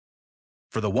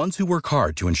For the ones who work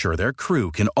hard to ensure their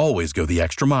crew can always go the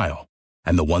extra mile,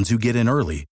 and the ones who get in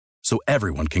early so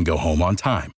everyone can go home on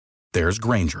time, there's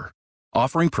Grainger,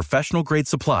 offering professional-grade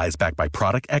supplies backed by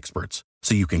product experts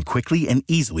so you can quickly and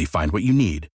easily find what you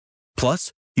need.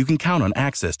 Plus, you can count on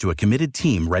access to a committed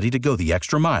team ready to go the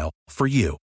extra mile for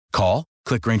you. Call,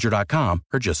 click Grainger.com,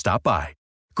 or just stop by.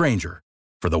 Grainger,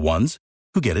 for the ones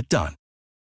who get it done.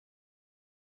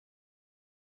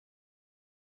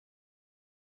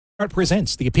 Mart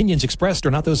Presents. The opinions expressed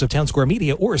are not those of Town Square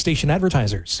Media or station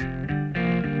advertisers.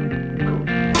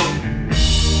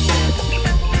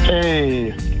 Hey,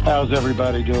 how's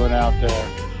everybody doing out there?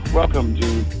 Welcome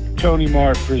to Tony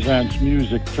Mart Presents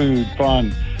Music, Food,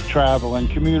 Fun, Travel, and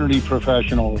Community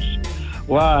Professionals.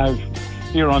 Live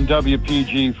here on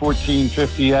WPG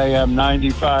 1450 AM,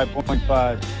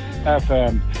 95.5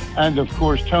 FM, and of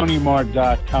course,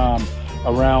 TonyMart.com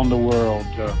around the world.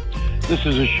 This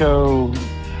is a show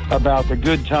about the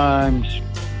good times.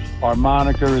 Our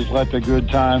moniker is Let the Good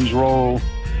Times Roll,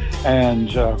 and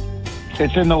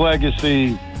it's in the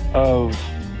legacy of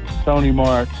Tony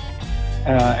Mart,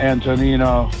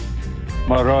 Antonino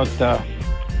Marotta,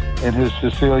 in his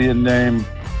Sicilian name,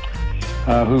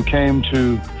 who came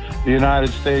to the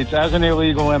United States as an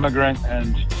illegal immigrant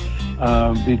and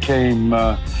became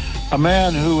a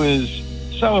man who is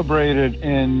celebrated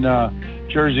in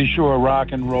Jersey Shore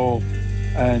rock and roll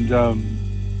and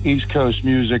East Coast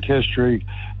music history.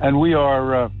 And we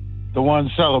are the ones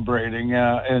celebrating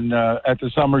at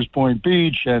the Summers Point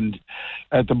Beach and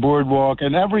at the Boardwalk,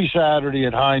 and every Saturday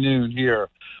at high noon here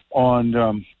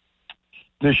on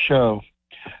this show.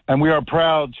 And we are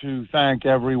proud to thank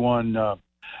everyone.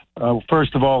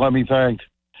 First of all, let me thank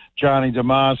Johnny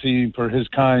DeMasi for his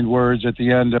kind words at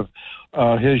the end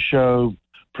of his show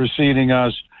preceding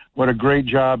us. What a great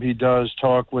job he does.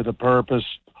 Talk with a purpose.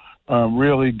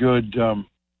 Really good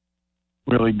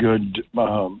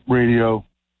radio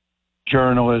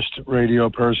journalist, radio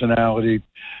personality.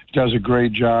 Does a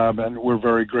great job, and we're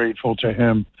very grateful to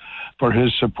him for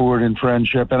his support and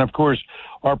friendship. And, of course,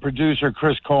 our producer,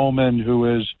 Chris Coleman,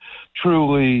 who is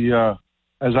truly, as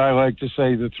I like to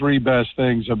say, the three best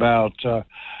things about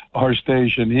our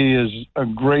station. He is a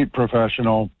great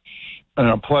professional and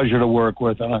a pleasure to work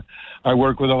with. And I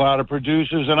work with a lot of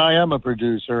producers, and I am a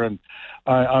producer, and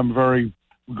I'm very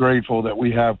grateful that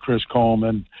we have Chris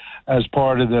Coleman as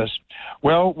part of this.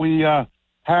 Well, we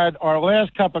had our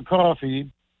last cup of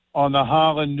coffee on the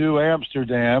Holland New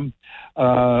Amsterdam,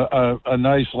 a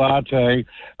nice latte,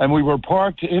 and we were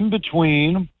parked in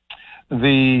between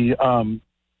the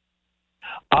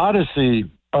Odyssey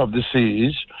of the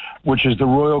Seas, which is the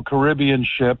Royal Caribbean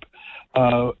ship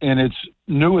in its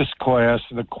newest class,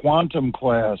 the Quantum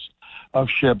class of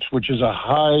ships, which is a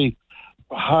highly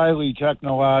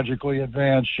technologically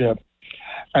advanced ship.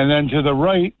 And then to the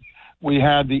right, we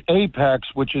had the Apex,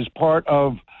 which is part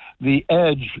of the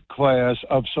Edge class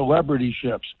of celebrity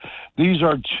ships. These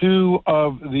are two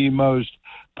of the most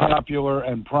popular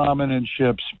and prominent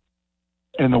ships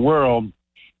in the world.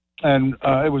 And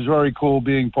it was very cool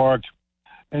being parked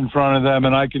in front of them.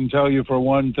 And I can tell you for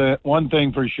one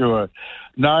thing for sure,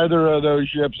 neither of those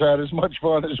ships had as much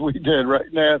fun as we did,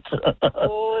 right, Nat?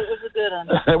 Oh, it was a good one.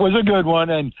 It was a good one,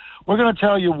 and we're going to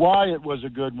tell you why it was a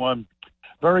good one.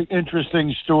 Very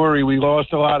interesting story. We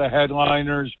lost a lot of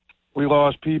headliners. We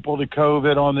lost people to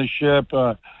COVID on the ship.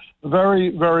 Very,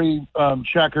 very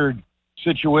checkered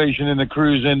situation in the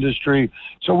cruise industry.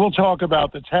 So we'll talk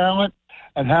about the talent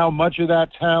and how much of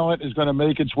that talent is going to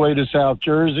make its way to South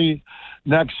Jersey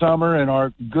next summer, and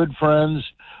our good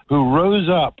friends who rose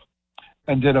up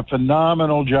and did a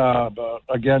phenomenal job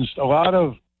against a lot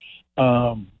of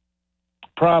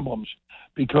problems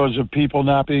because of people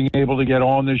not being able to get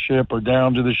on the ship or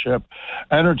down to the ship.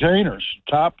 Entertainers,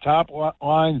 top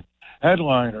line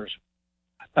headliners.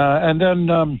 And then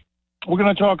we're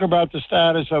going to talk about the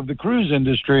status of the cruise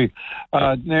industry.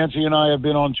 Nancy and I have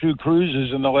been on 2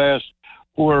 cruises in the last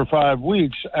 4 or 5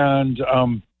 weeks, and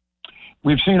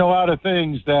we've seen a lot of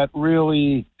things that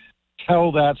really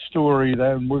tell that story,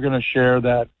 and we're going to share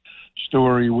that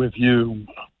story with you.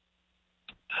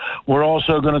 We're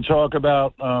also going to talk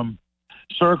about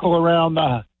circle around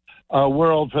the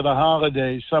world for the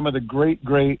holidays, some of the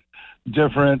great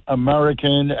different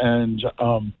American and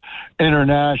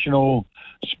international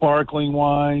sparkling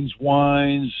wines,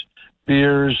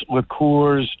 beers,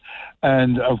 liqueurs,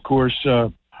 and, of course,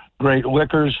 great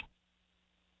liquors,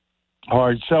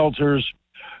 hard seltzers,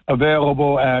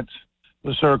 available at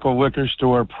the Circle Liquor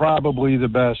Store, probably the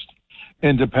best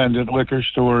independent liquor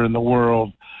store in the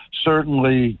world,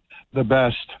 certainly the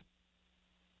best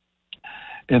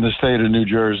in the state of New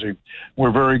Jersey.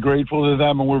 We're very grateful to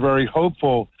them, and we're very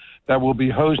hopeful that we'll be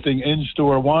hosting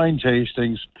in-store wine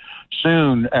tastings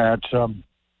soon at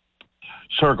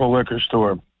Circle Liquor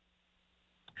Store.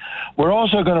 We're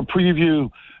also going to preview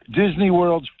Disney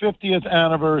World's 50th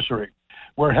anniversary.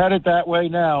 We're headed that way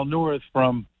now, north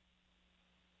from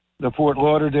the Fort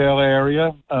Lauderdale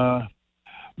area,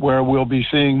 where we'll be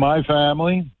seeing my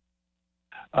family,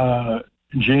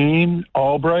 Jean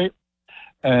Albright,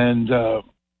 and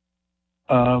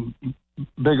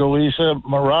Big Elisa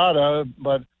Marotta,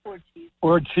 but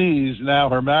Ortiz, now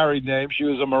her married name. She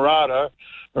was a Marotta.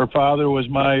 Her father was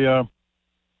my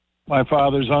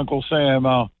father's Uncle Sam.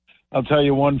 I'll tell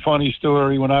you one funny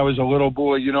story. When I was a little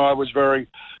boy, I was very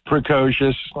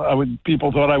precocious.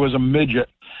 People thought I was a midget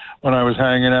when I was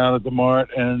hanging out at the Mart.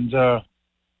 And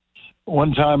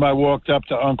one time I walked up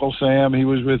to Uncle Sam. He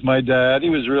was with my dad. He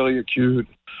was really a cute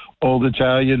old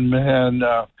Italian man,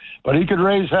 but he could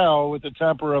raise hell with the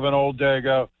temper of an old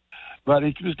dago. But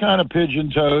he was kind of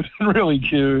pigeon-toed and really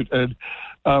cute. And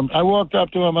I walked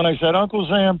up to him and I said, Uncle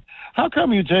Sam, how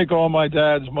come you take all my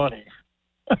dad's money?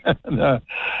 And,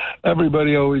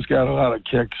 everybody always got a lot of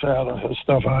kicks out of the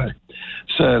stuff I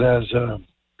said as a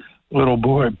little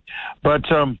boy. But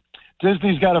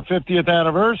Disney's got a 50th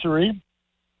anniversary,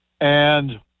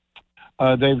 and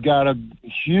they've got a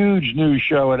huge new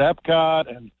show at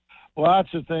Epcot and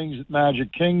lots of things at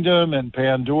Magic Kingdom and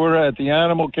Pandora at the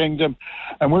Animal Kingdom.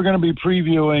 And we're going to be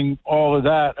previewing all of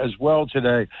that as well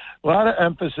today. A lot of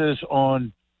emphasis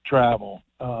on travel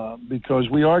because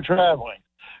we are traveling.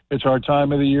 It's our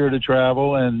time of the year to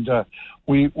travel, and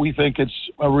we think it's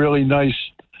a really nice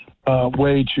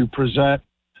way to present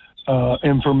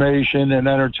information and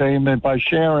entertainment by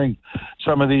sharing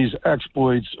some of these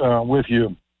exploits with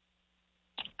you.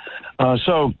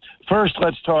 So first,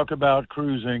 let's talk about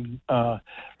cruising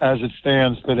as it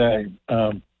stands today.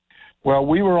 Well,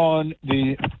 we were on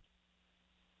the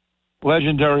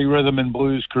legendary Rhythm and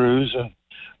Blues cruise.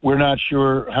 We're not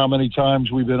sure how many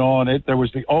times we've been on it. There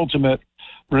was the ultimate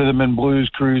Rhythm and Blues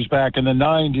cruise back in the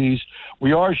 90s.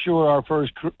 We are sure our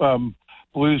first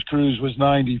blues cruise was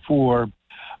 94,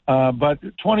 but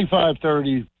 25,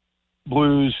 30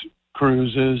 blues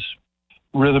cruises,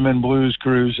 Rhythm and Blues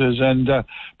cruises, and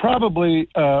probably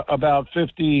about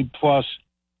 50 plus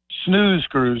snooze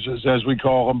cruises, as we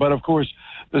call them. But of course,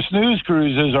 the snooze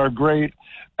cruises are great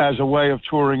as a way of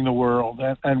touring the world,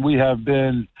 and we have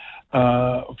been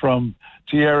from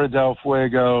Tierra del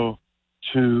Fuego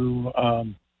to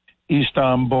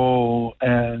Istanbul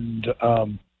and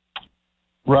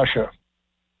Russia.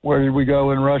 Where did we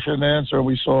go in Russia, Nance? Or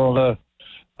we saw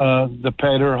the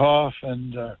Peterhof,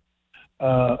 and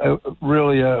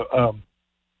really a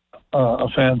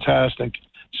fantastic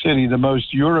city, the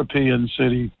most European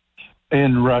city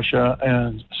in Russia,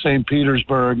 and St.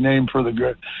 Petersburg, named for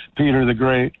Peter the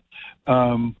Great.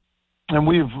 And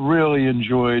we've really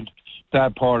enjoyed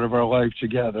that part of our life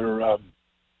together.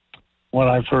 When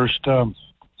I first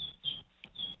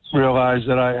realized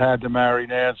that I had to marry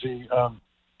Nancy,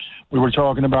 we were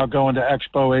talking about going to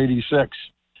Expo 86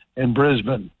 in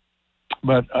Brisbane.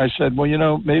 But I said,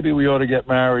 well, maybe we ought to get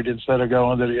married instead of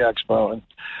going to the Expo. And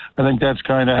I think that's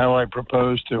kind of how I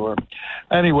proposed to her.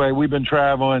 Anyway, we've been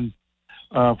traveling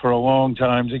for a long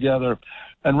time together.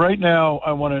 And right now,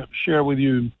 I want to share with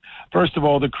you, first of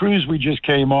all, the cruise we just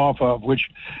came off of, which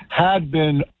had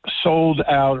been sold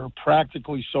out or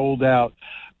practically sold out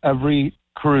every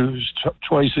cruise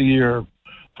twice a year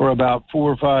for about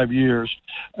 4 or 5 years.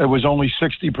 It was only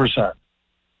 60%.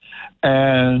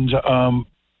 And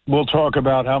we'll talk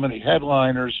about how many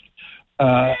headliners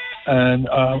and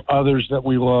others that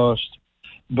we lost.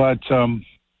 But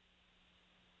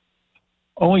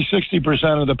only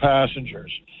 60% of the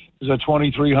passengers. Is a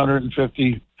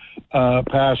 2,350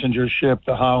 passenger ship,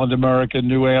 the Holland American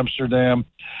New Amsterdam,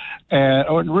 and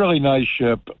a really nice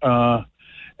ship.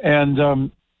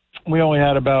 And we only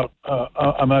had about,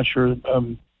 I'm not sure,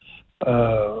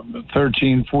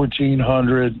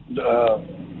 1,400,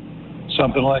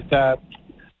 something like that.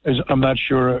 I'm not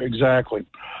sure exactly.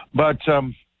 But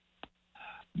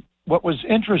what was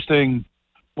interesting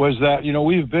was that,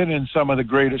 we've been in some of the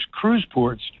greatest cruise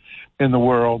ports in the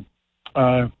world.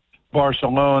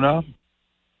 Barcelona,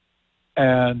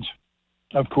 and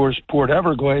of course Port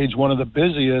Everglades, one of the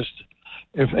busiest,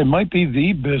 if it might be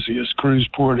the busiest cruise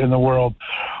port in the world.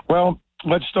 Well,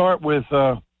 let's start with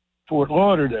Fort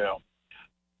Lauderdale,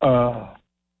 the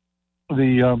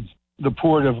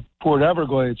port of Port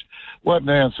Everglades. What,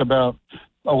 Nance, about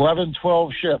 11,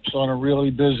 12 ships on a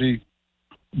really busy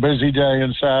busy day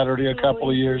and Saturday, a couple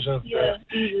of years of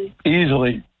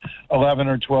easily 11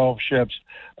 or 12 ships.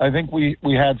 I think we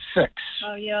had 6.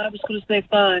 Oh, yeah, I was going to say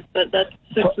 5, but that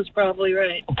 6 is probably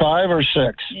right. 5 or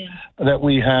 6 that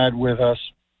we had with us.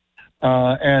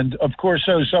 And, of course,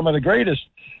 so some of the greatest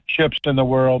ships in the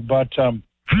world. But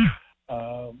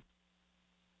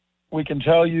we can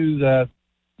tell you that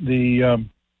the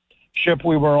ship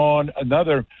we were on,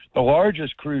 the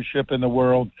largest cruise ship in the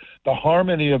world, the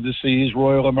Harmony of the Seas,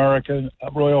 Royal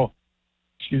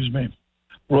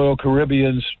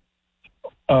Caribbean's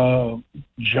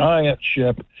giant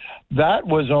ship, that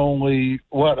was only,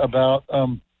 about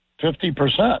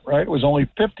 50%, right? It was only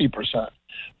 50%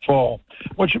 full,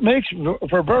 which makes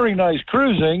for very nice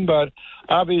cruising, but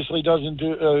obviously doesn't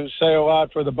say a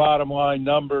lot for the bottom line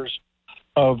numbers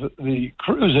of the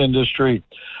cruise industry.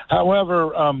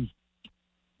 However,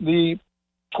 the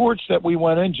ports that we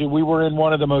went into, we were in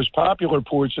one of the most popular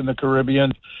ports in the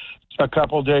Caribbean a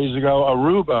couple days ago,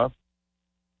 Aruba.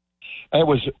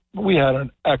 We had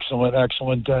an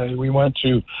excellent day. We went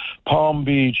to Palm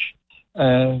Beach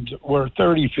and we're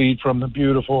 30 feet from the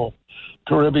beautiful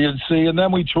Caribbean Sea. And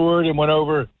then we toured and went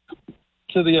over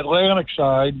to the Atlantic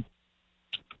side.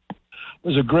 It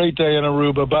was a great day in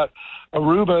Aruba, but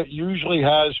Aruba usually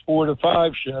has 4 to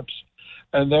 5 ships,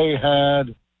 and they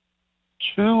had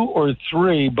 2 or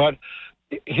 3. But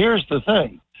here's the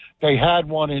thing. They had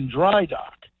one in dry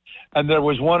dock, and there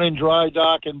was one in dry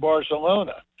dock in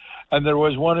Barcelona, and there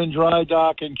was one in dry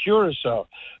dock in Curacao.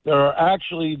 There are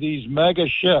actually these mega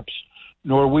ships.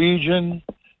 Norwegian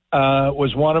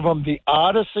was one of them. The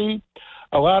Odyssey,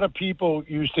 a lot of people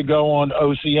used to go on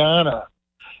Oceania.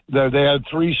 They had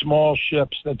 3 small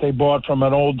ships that they bought from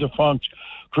an old defunct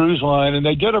cruise line, and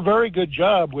they did a very good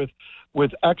job with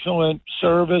excellent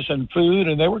service and food,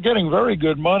 and they were getting very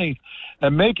good money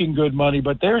and making good money,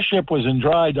 but their ship was in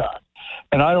dry dock.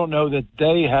 And I don't know that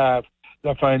they have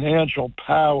the financial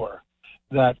power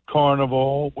that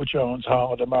Carnival, which owns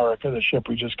Holland America, the ship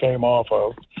we just came off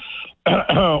of,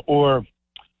 or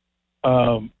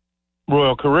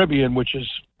Royal Caribbean, which is,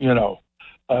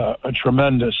 a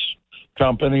tremendous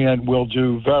company and will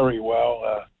do very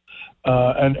well,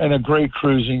 and a great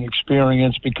cruising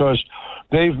experience, because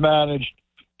they've managed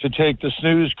to take the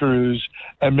snooze cruise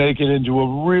and make it into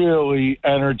a really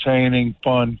entertaining,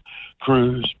 fun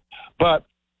cruise. But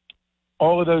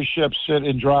all of those ships sit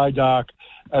in dry dock.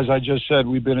 As I just said,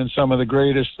 we've been in some of the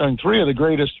greatest, and 3 of the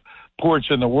greatest ports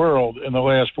in the world in the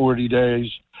last 40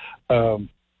 days. In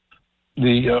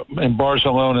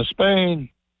Barcelona, Spain,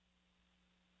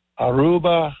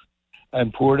 Aruba,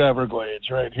 and Port Everglades,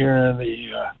 right here in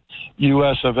the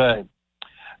U.S. of A.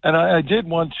 And I did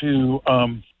want to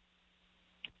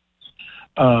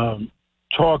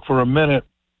talk for a minute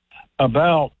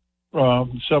about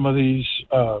some of these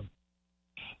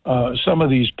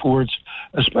ports,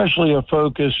 especially a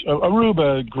focus.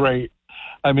 Aruba, great.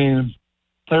 I mean,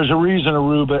 there's a reason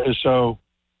Aruba is so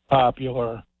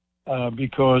popular,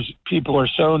 because people are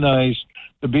so nice.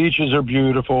 The beaches are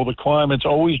beautiful. The climate's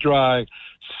always dry.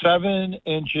 7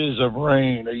 inches of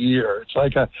rain a year. It's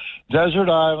like a desert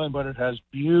island, but it has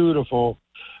beautiful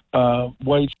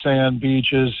white sand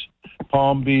beaches.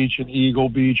 Palm Beach and Eagle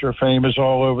Beach are famous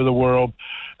all over the world.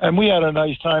 And we had a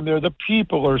nice time there. The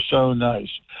people are so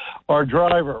nice. Our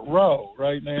driver, Roe,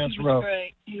 right, Nance? Roe.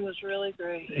 Great. He was really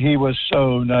great. He was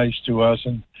so nice to us,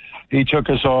 and he took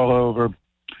us all over.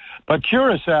 But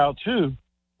Curacao, too,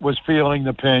 was feeling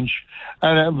the pinch.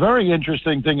 And a very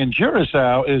interesting thing in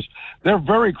Curacao is they're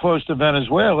very close to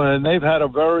Venezuela, and they've had a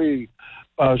very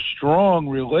strong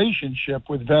relationship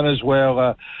with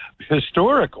Venezuela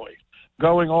historically,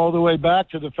 going all the way back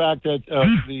to the fact that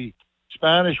the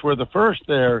Spanish were the first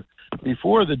there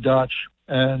before the Dutch,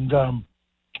 and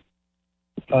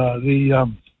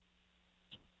the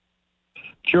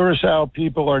Curacao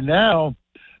people are now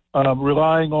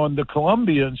relying on the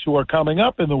Colombians who are coming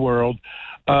up in the world,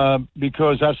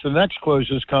 because that's the next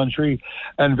closest country.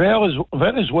 And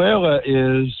Venezuela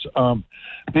is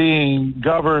being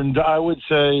governed, I would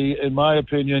say, in my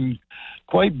opinion,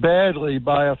 quite badly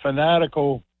by a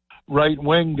fanatical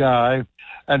right-wing guy,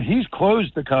 and he's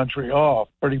closed the country off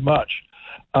pretty much.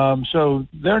 So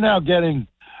they're now getting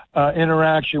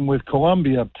interaction with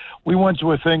Colombia. We went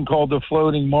to a thing called the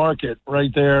Floating Market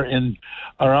right there in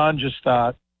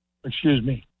Williamstadt.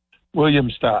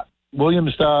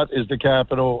 Williamstadt is the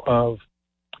capital of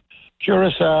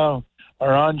Curacao.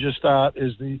 Oranjestad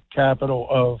is the capital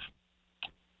of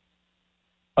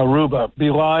Aruba,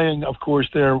 belying, of course,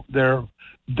 their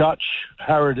Dutch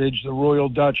heritage. The Royal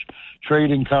Dutch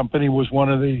Trading Company was one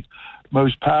of the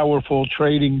most powerful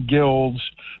trading guilds,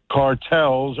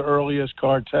 cartels, earliest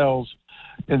cartels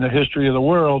in the history of the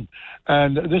world.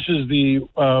 And this is the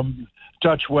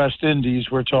Dutch West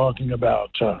Indies we're talking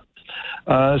about.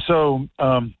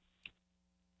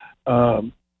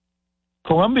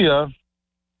 Colombia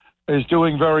is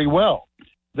doing very well.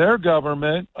 Their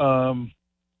government,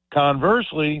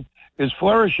 conversely, is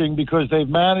flourishing because they've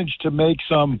managed to make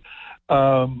some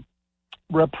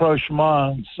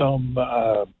rapprochement, some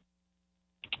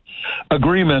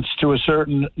agreements to a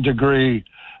certain degree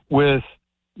with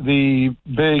the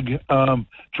big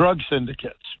drug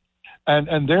syndicates.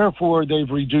 And therefore, they've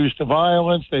reduced the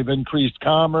violence, they've increased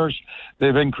commerce,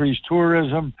 they've increased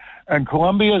tourism, and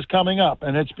Colombia is coming up,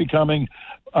 and it's becoming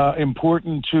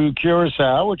important to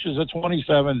Curacao, which is a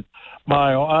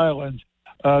 27-mile island,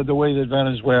 the way that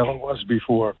Venezuela was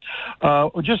before.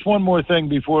 Just one more thing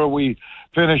before we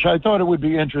finish. I thought it would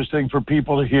be interesting for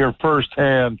people to hear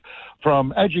firsthand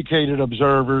from educated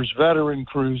observers, veteran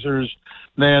cruisers,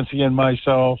 Nancy and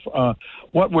myself,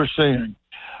 what we're seeing.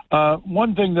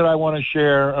 One thing that I want to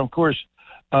share, of course,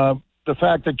 the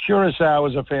fact that Curacao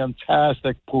is a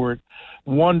fantastic port,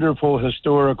 wonderful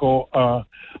historical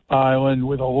island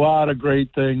with a lot of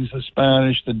great things, the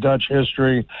Spanish, the Dutch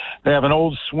history. They have an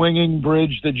old swinging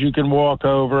bridge that you can walk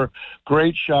over,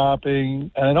 great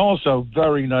shopping, and also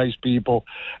very nice people,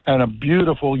 and a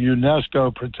beautiful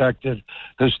UNESCO-protected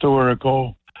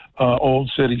historical old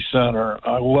city center.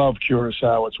 I love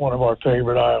Curacao. It's one of our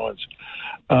favorite islands.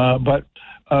 But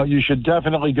you should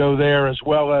definitely go there, as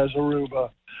well as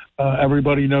Aruba.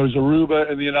 Everybody knows Aruba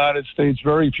in the United States.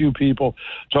 Very few people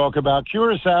talk about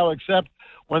Curacao, except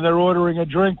when they're ordering a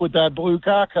drink with that blue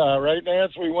caca, right,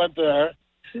 Nance? We went there.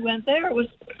 We went there. It was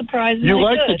surprisingly You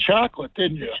liked good. the chocolate,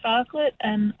 didn't you? Chocolate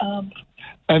and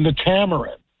the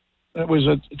tamarind. It was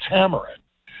a tamarind.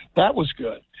 That was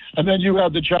good. And then you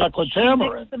had the chocolate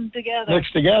tamarind.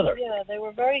 Mixed together. Yeah, they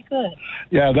were very good.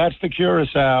 Yeah, that's the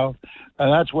Curacao.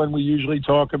 And that's when we usually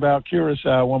talk about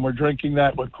Curacao, when we're drinking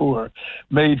that liqueur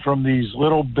made from these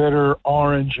little bitter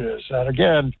oranges. And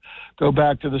again, go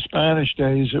back to the Spanish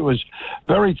days. It was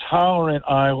very tolerant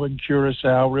island,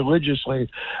 Curacao, religiously.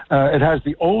 It has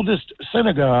the oldest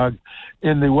synagogue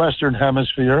in the Western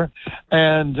Hemisphere.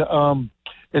 And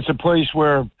it's a place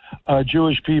where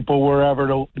Jewish people were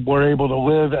able to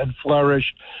live and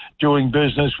flourish doing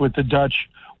business with the Dutch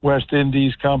West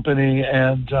Indies Company,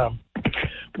 and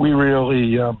we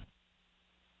really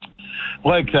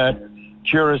like that.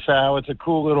 Curacao, it's a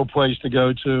cool little place to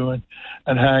go to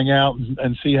and hang out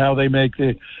and see how they make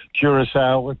the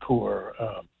Curacao liqueur.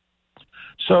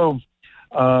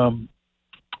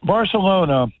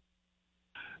 Barcelona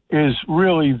is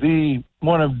really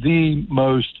one of the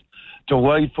most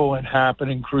delightful and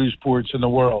happening cruise ports in the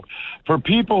world. For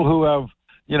people who have,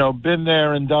 been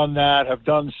there and done that, have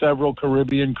done several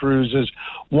Caribbean cruises,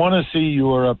 want to see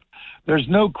Europe, there's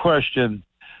no question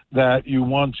that you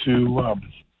want to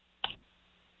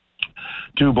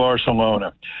do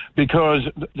Barcelona, because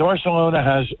Barcelona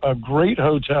has great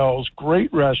hotels,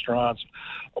 great restaurants,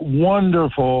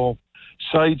 wonderful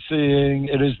sightseeing.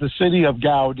 It is the city of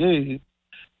Gaudí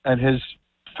and his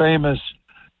famous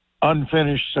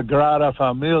unfinished Sagrada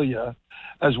Familia,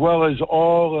 as well as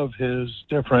all of his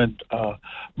different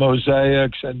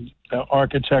mosaics and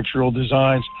architectural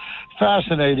designs.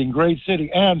 Fascinating, great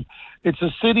city. And it's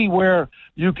a city where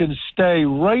you can stay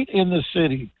right in the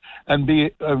city and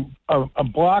be a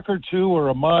block or two or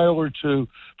a mile or two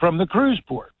from the cruise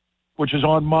port, which is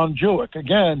on Montjuic.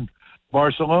 Again,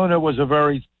 Barcelona was a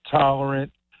very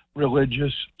tolerant,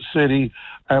 religious city,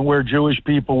 and where Jewish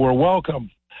people were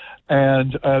welcome.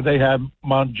 And they had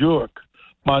Montjuic,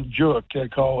 they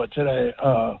call it today,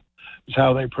 is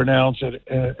how they pronounce it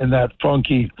in that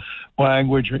funky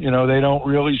language. They don't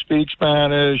really speak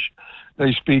Spanish.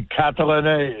 They speak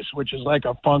Catalanese, which is like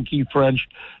a funky French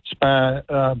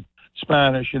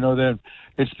Spanish.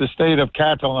 It's the state of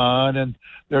Catalan, and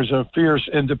there's a fierce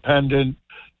independent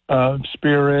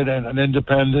spirit and an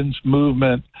independence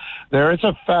movement there. It's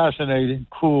a fascinating,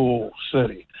 cool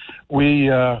city.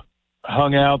 We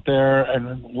hung out there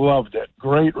and loved it.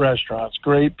 Great restaurants,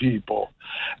 great people.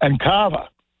 And cava.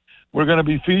 We're going to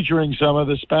be featuring some of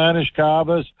the Spanish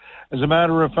cavas. As a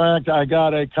matter of fact, I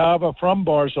got a cava from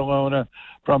Barcelona,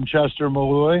 from Chester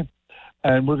Malloy,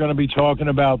 and we're going to be talking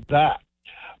about that.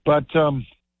 But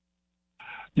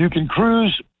you can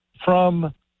cruise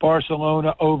from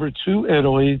Barcelona over to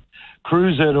Italy,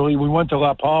 cruise Italy. We went to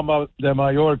La Palma de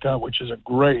Mallorca, which is a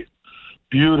great,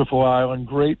 beautiful island,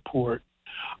 great port,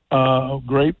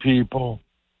 great people.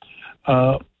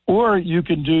 Or you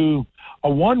can do a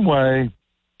one-way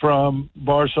from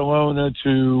Barcelona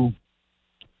to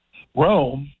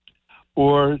Rome,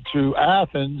 or to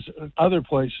Athens and other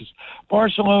places.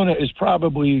 Barcelona is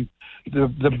probably the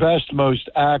best, most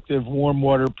active warm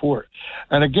water port.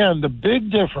 And again, the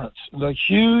big difference, the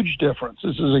huge difference,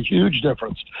 this is a huge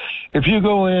difference. If you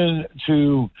go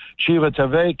into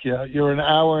Civitavecchia, you're an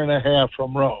hour and a half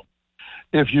from Rome.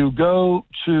 If you go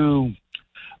to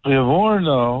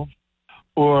Livorno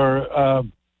or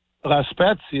La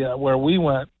Spezia, where we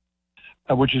went,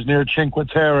 which is near Cinque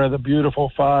Terre, the beautiful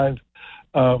 5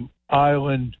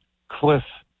 island cliff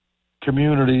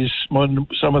communities,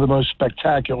 some of the most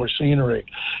spectacular scenery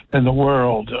in the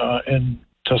world in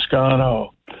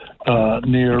Toscano,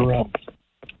 near on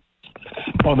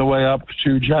the way up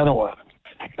to Genoa,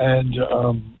 and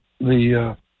some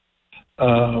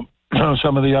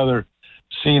of the other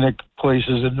scenic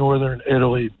places in northern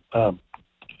Italy.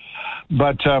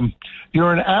 But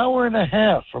you're an hour and a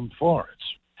half from Florence.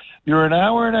 You're an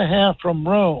hour and a half from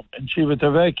Rome and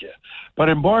Civitavecchia. But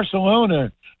in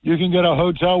Barcelona, you can get a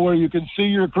hotel where you can see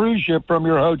your cruise ship from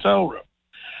your hotel room.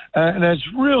 And it's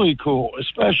really cool,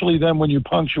 especially then when you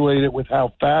punctuate it with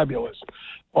how fabulous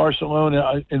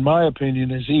Barcelona, in my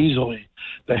opinion, is easily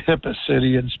the hippest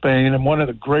city in Spain and one of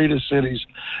the greatest cities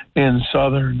in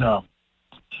southern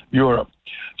Europe.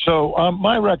 So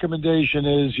my recommendation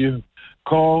is you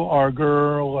call our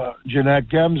girl, Jeanette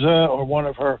Gemza, or one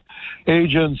of her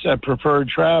agents at Preferred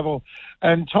Travel,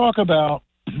 and talk about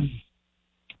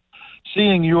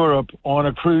seeing Europe on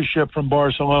a cruise ship from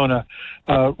Barcelona.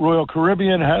 Royal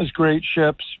Caribbean has great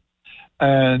ships,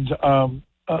 and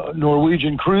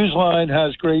Norwegian Cruise Line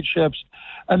has great ships.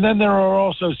 And then there are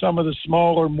also some of the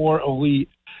smaller, more elite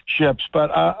ships.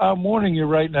 But I'm warning you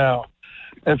right now,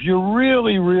 if you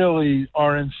really, really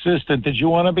are insistent that you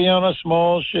want to be on a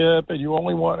small ship and you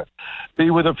only want to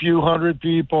be with a few hundred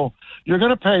people, you're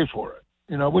going to pay for it,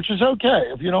 which is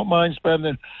okay if you don't mind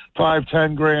spending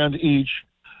 $5-10 each,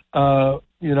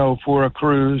 for a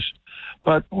cruise.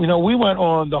 But, we went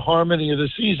on the Harmony of the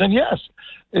Seas, and yes,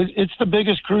 it's the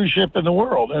biggest cruise ship in the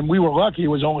world, and we were lucky it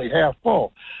was only half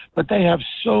full. But they have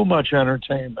so much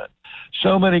entertainment,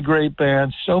 so many great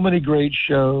bands, so many great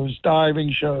shows,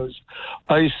 diving shows,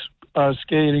 ice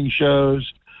skating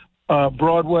shows,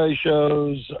 Broadway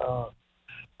shows.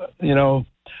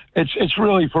 It's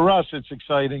really, for us, it's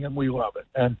exciting, and we love it.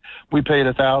 And we paid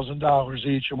 $1,000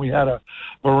 each, and we had a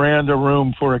veranda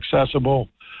room for accessible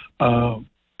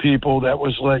people that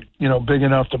was big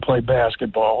enough to play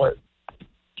basketball at.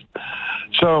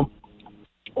 So,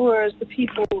 or as the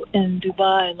people in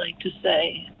Dubai like to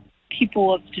say,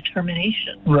 people of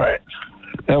determination. Right.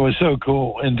 That was so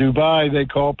cool. In Dubai, they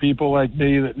call people like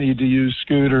me that need to use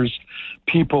scooters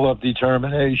people of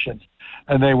determination.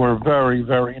 And they were very,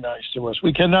 very nice to us.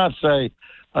 We cannot say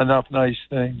enough nice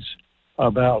things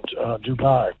about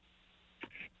Dubai.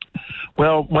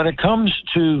 Well, when it comes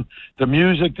to the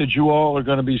music that you all are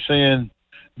going to be seeing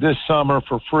this summer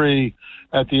for free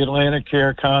at the Atlantic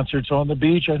Care concerts on the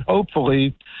beach, and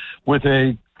hopefully with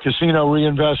a Casino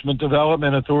Reinvestment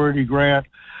Development Authority grant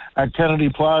at Kennedy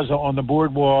Plaza on the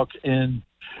boardwalk in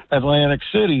Atlantic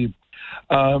City,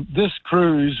 this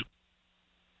cruise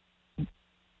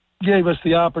gave us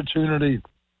the opportunity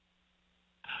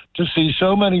to see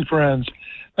so many friends.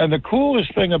 And the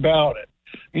coolest thing about it,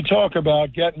 you talk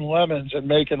about getting lemons and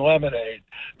making lemonade.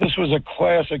 This was a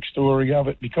classic story of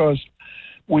it because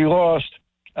we lost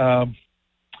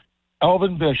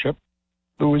Elvin Bishop,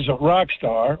 who was a rock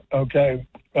star,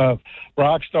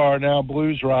 rock star, now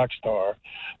blues rock star.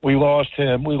 We lost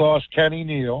him. We lost Kenny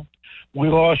Neal. We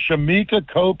lost Shamika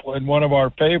Copeland, one of our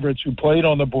favorites who played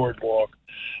on the boardwalk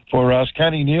for us.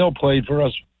 Kenny Neal played for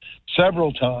us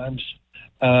several times.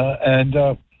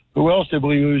 And who else did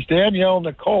we lose? Danielle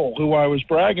Nicole, who I was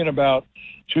bragging about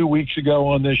 2 weeks ago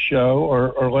on this show,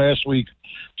 or last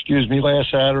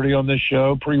Saturday on this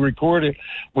show, pre-recorded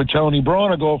with Tony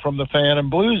Bronigal from the Phantom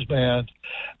Blues Band.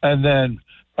 And then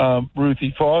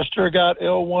Ruthie Foster got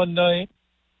ill one night,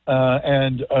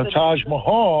 and Taj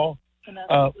Mahal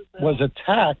was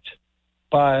attacked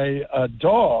by a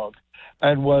dog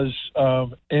and was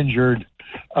injured,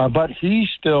 but he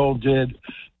still did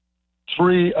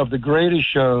 3 of the greatest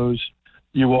shows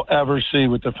you will ever see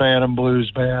with the Phantom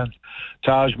Blues Band,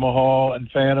 Taj Mahal and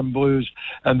Phantom Blues.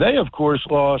 And they, of course,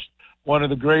 lost one of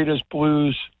the greatest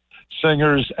blues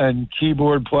singers and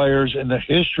keyboard players in the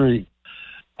history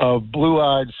of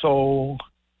blue-eyed soul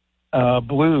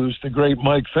blues, the great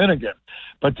Mike Finnegan.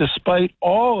 But despite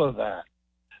all of that,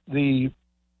 the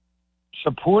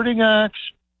supporting acts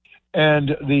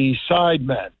and the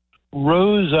sidemen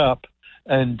rose up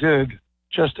and did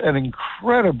just an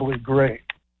incredibly great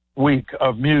week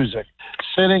of music,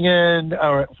 sitting in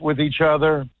with each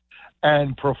other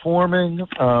and performing.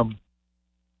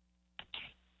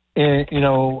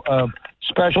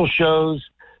 special shows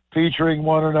featuring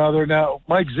one another. Now,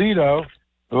 Mike Zito,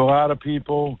 who a lot of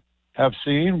people have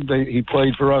seen, he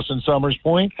played for us in Summers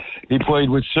Point. He played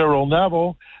with Cyril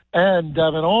Neville and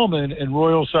Devin Allman in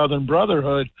Royal Southern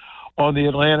Brotherhood on the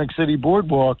Atlantic City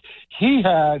Boardwalk. He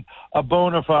had a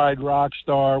bona fide rock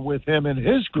star with him in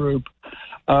his group,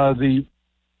 the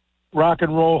Rock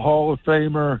and Roll Hall of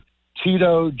Famer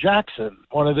Tito Jackson,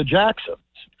 one of the Jacksons.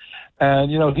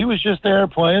 And, he was just there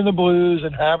playing the blues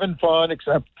and having fun,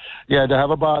 except he had to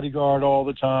have a bodyguard all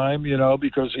the time,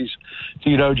 because he's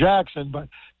Tito Jackson. But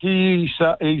he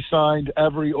signed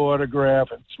every autograph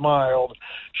and smiled,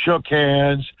 shook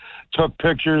hands, took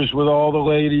pictures with all the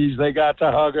ladies. They got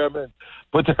to hug him and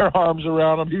put their arms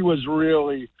around him. He was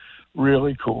really,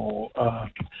 really cool.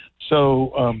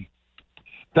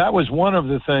 That was one of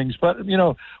the things. But,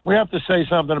 we have to say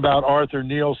something about Arthur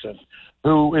Nielsen,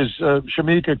 who is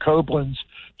Shamika Copeland's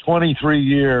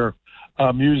 23-year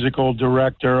musical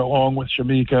director, along with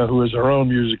Shamika, who is her own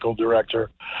musical director,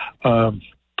 and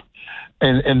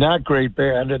that great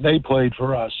band, and they played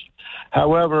for us.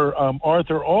 However,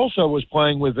 Arthur also was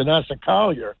playing with Vanessa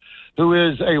Collier, who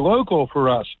is a local for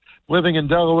us, living in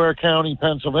Delaware County,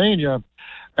 Pennsylvania,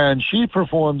 and she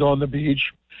performed on the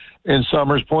beach in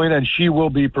Summers Point, and she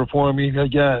will be performing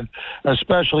again,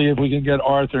 especially if we can get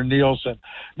Arthur Nielsen.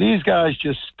 These guys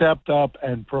just stepped up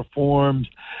and performed.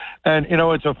 And,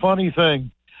 it's a funny thing.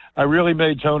 I really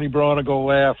made Tony Bronigal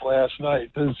laugh last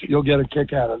night. You'll get a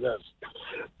kick out of this.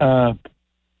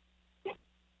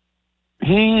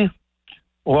 He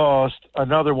lost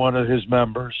another one of his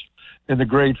members in the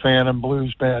great Phantom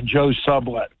Blues Band, Joe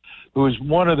Sublett, who is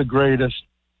one of the greatest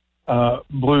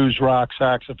blues rock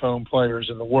saxophone players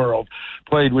in the world,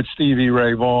 played with Stevie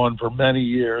Ray Vaughan for many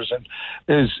years, and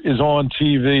is on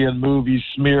TV and movies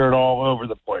smeared all over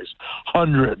the place.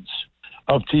 Hundreds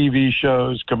of TV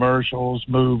shows, commercials,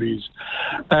 movies.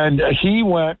 And he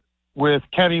went with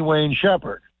Kenny Wayne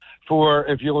Shepherd for,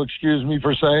 if you'll excuse me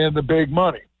for saying, the big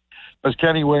money. Because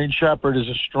Kenny Wayne Shepherd is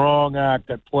a strong act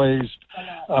that plays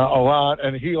a lot.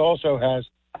 And he also has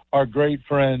our great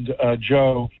friend,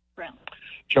 Joe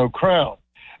Crown.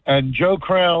 And Joe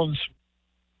Crown's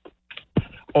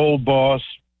old boss,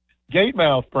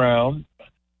 Gatemouth Brown,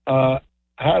 had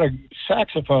a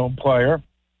saxophone player,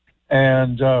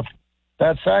 and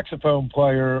that saxophone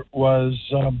player was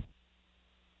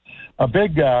a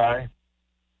big guy,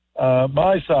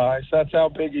 my size. That's how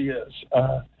big he is.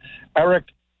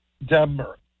 Eric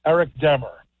Demmer,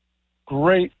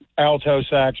 great alto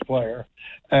sax player,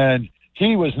 and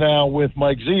he was now with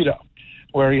Mike Zito,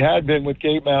 where he had been with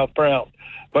Gatemouth Brown.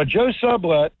 But Joe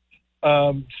Sublett,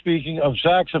 speaking of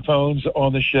saxophones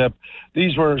on the ship,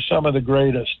 these were some of the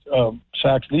greatest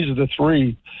sax. These are the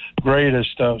three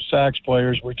greatest sax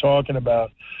players we're talking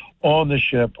about on the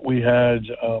ship. We had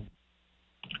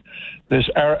this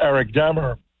Eric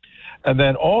Demmer, and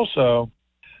then also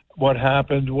what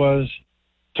happened was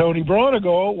Tony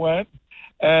Bronigal went,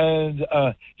 and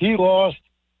he lost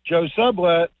Joe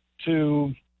Sublett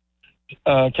to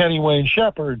Kenny Wayne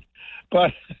Shepherd,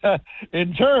 but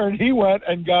in turn he went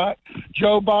and got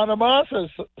Joe Bonamassa,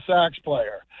 sax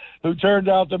player, who turned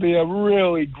out to be a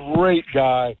really great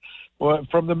guy. Well,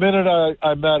 from the minute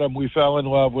I met him, we fell in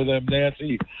love with him.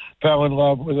 Nancy fell in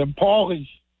love with him. Paulie.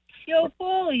 Yo,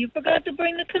 Paulie, you forgot to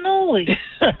bring the cannoli.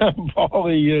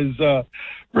 Paulie is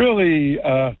really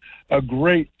a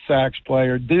great sax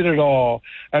player, did it all,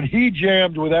 and he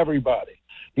jammed with everybody.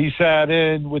 He sat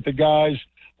in with the guys.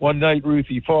 One night,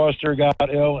 Ruthie Foster got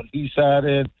ill, and he sat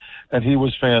in, and he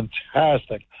was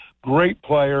fantastic. Great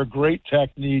player, great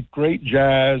technique, great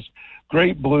jazz,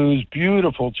 great blues,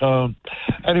 beautiful tone.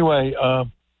 Anyway,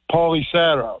 Paulie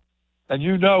Sarro, and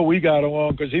we got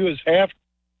along because he was half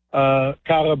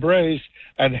Calabrese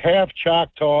and half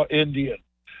Choctaw Indian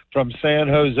from San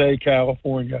Jose,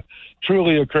 California.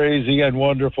 Truly a crazy and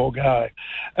wonderful guy.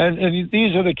 And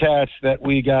these are the cats that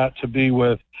we got to be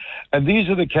with. And these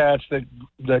are the cats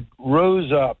that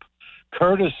rose up.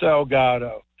 Curtis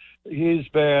Salgado, his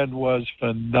band was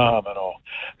phenomenal.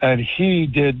 And he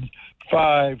did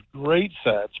 5 great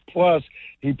sets. Plus,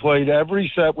 he played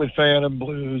every set with Phantom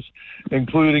Blues,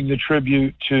 including the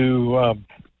tribute to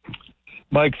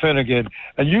Mike Finnegan.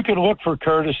 And you can look for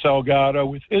Curtis Salgado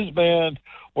with his band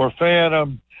or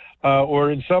Phantom or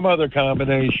in some other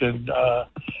combination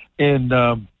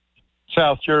in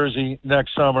South Jersey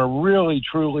next summer. Really,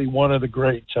 truly one of the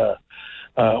great,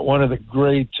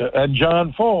 and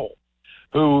John Fole,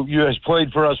 who has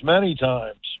played for us many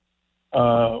times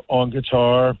on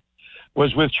guitar,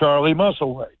 was with Charlie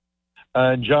Musselwhite.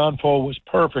 And John Full was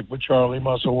perfect with Charlie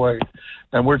Musselwhite.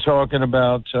 And we're talking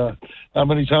about how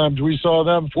many times we saw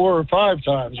them, 4 or 5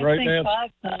 times, right, Nancy?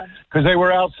 5 times. Because they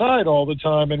were outside all the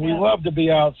time, and we love to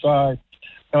be outside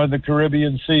on the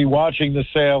Caribbean Sea watching the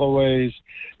sailaways.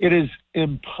 It is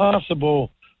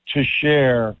impossible to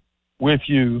share with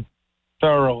you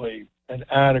thoroughly and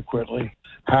adequately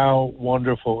how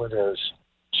wonderful it is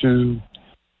to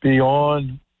be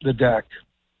on the deck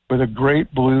with a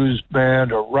great blues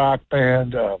band or rock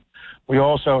band. We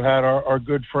also had our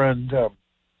good friend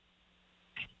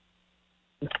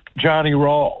Johnny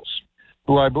Rawls,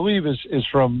 who I believe is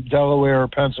from Delaware or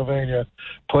Pennsylvania,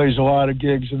 plays a lot of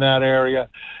gigs in that area.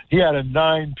 He had a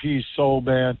 9-piece soul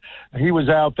band. He was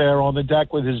out there on the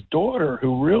deck with his daughter,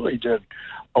 who really did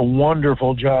a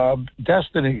wonderful job,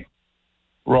 Destiny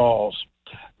Rawls.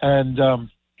 And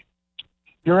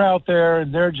you're out there,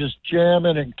 and they're just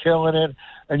jamming and killing it,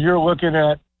 and you're looking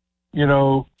at,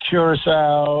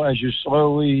 Curacao as you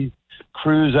slowly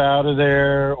cruise out of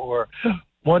there. Or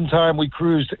one time we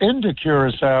cruised into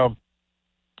Curacao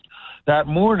that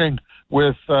morning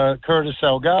with Curtis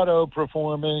Salgado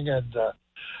performing,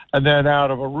 and then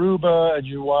out of Aruba, and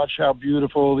you watch how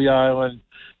beautiful the island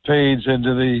fades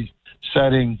into the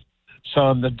setting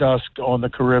sun, the dusk on the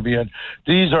Caribbean.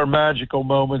 These are magical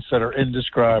moments that are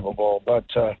indescribable. But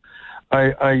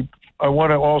I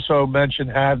want to also mention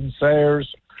Haddon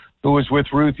Sayers, who was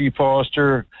with Ruthie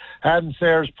Foster. Haddon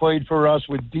Sayers played for us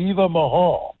with Diva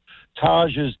Mahal,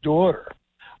 Taj's daughter,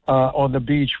 on the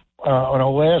beach on a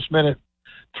last-minute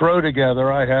throw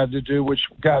together I had to do, which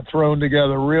got thrown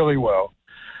together really well.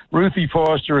 Ruthie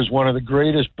Foster is one of the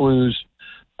greatest blues,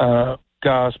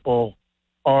 gospel,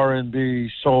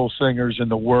 R&B, soul singers in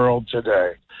the world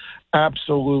today.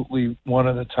 Absolutely one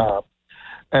of the top.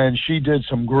 And she did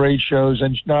some great shows.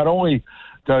 And not only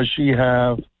does she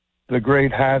have the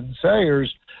great Haddon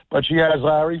Sayers, but she has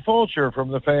Larry Fulcher from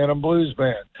the Phantom Blues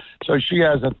Band. So she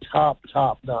has a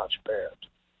top-notch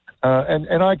band.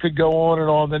 And I could go on and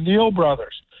on. The Neal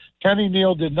brothers. Kenny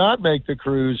Neal did not make the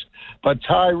cruise, but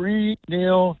Tyree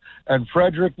Neal and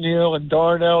Frederick Neal and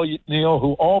Darnell Neal,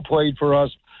 who all played for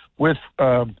us with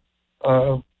our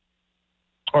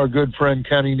good friend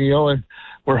Kenny Neal, and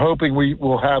we're hoping we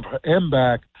will have him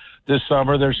back this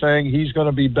summer. They're saying he's going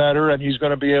to be better and he's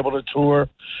going to be able to tour,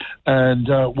 and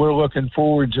we're looking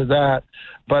forward to that.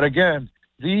 But again,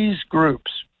 these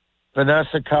groups,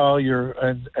 Vanessa Collier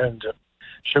and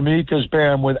Shamika's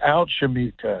band without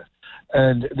Shamika,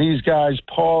 and these guys,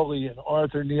 Paulie and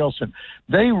Arthur Nielsen,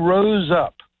 they rose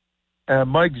up. And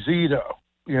Mike Zito,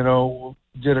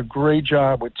 did a great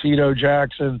job with Tito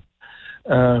Jackson.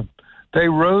 They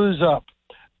rose up,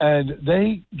 and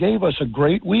they gave us a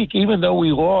great week, even though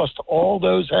we lost all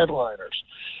those headliners.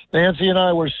 Nancy and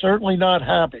I were certainly not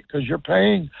happy, because you're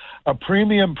paying a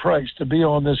premium price to be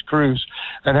on this cruise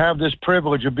and have this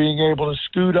privilege of being able to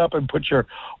scoot up and put your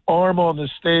arm on the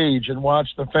stage and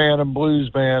watch the Phantom Blues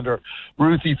Band or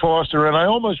Ruthie Foster. And I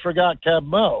almost forgot Keb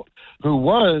Mo, who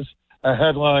was a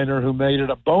headliner, who made it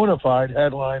a bona fide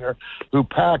headliner, who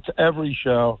packed every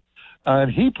show.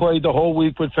 And he played the whole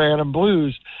week with Phantom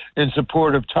Blues in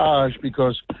support of Taj,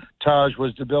 because Taj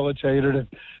was debilitated. And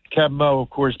Keb Mo, of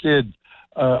course, did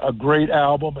a great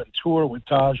album and tour with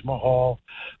Taj Mahal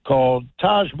called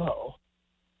Taj Mo.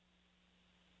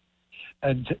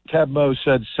 And Keb Mo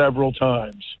said several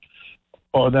times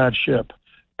on that ship,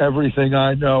 everything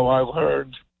I know I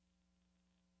learned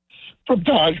from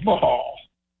Taj Mahal.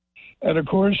 And of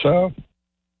course,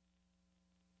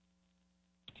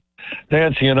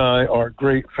 Nancy and I are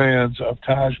great fans of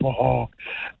Taj Mahal,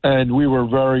 and we were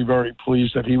very, very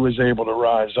pleased that he was able to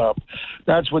rise up.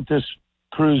 That's what this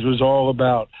cruise was all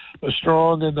about. The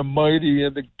strong and the mighty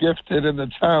and the gifted and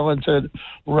the talented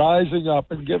rising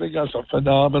up and giving us a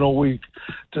phenomenal week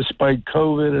despite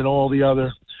COVID and all the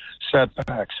other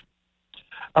setbacks.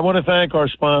 I want to thank our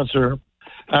sponsor,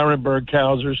 Arenberg,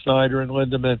 Kauser, Snyder, and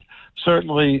Lindemann.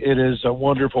 Certainly it is a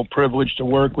wonderful privilege to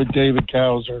work with David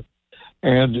Kauser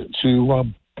and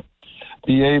to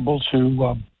be able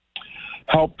to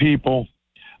help people.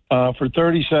 For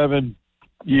 37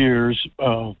 years,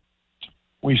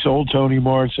 we sold Tony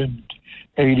Mart's in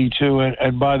 82,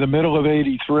 and by the middle of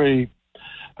 83,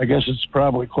 I guess it's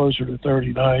probably closer to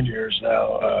 39 years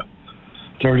now,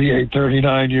 38,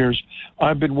 39 years,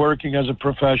 I've been working as a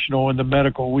professional in the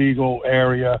medical legal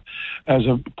area, as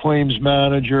a claims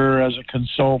manager, as a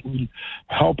consultant,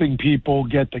 helping people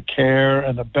get the care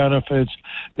and the benefits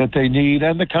that they need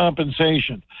and the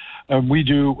compensation. And we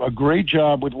do a great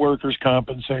job with workers'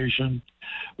 compensation.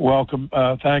 Welcome,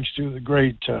 thanks to the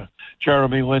great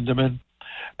Jeremy Lindemann.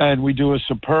 And we do a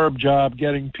superb job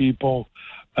getting people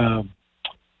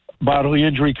bodily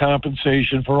injury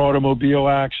compensation for automobile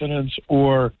accidents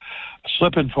or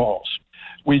slip and falls.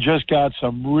 We just got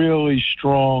some really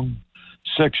strong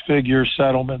six-figure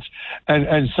settlements,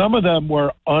 and some of them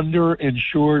were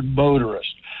underinsured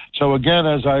motorists. So again,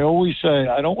 as I always say,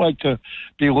 I don't like to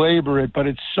belabor it, but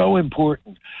it's so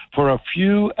important for a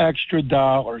few extra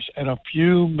dollars and a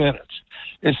few minutes.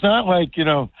 It's not like,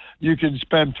 you can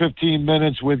spend 15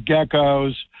 minutes with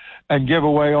geckos and give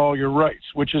away all your rights,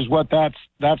 which is what that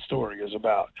story is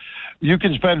about. You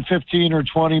can spend 15 or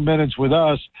 20 minutes with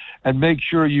us and make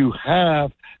sure you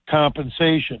have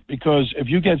compensation, because if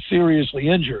you get seriously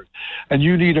injured and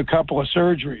you need a couple of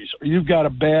surgeries, or you've got a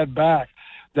bad back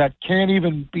that can't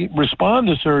even respond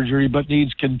to surgery but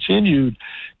needs continued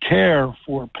care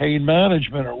for pain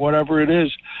management or whatever it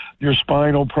is, your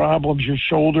spinal problems, your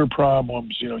shoulder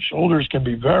problems, shoulders can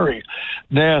be very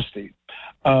nasty.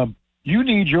 You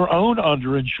need your own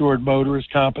underinsured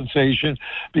motorist compensation,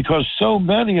 because so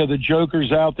many of the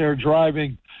jokers out there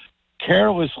driving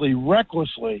carelessly,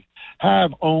 recklessly,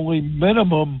 have only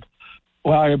minimum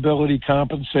liability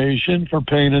compensation for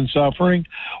pain and suffering,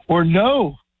 or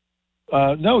no,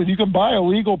 you can buy a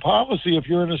legal policy if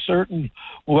you're in a certain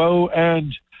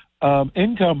low-end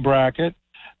income bracket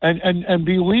and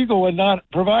be legal and not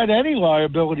provide any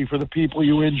liability for the people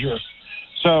you injure.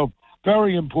 So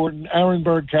very important.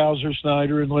 Ehrenberg, Kauser,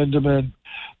 Snyder, and Lindemann,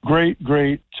 great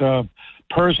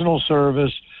personal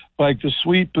service, like the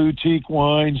sweet boutique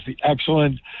wines, the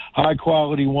excellent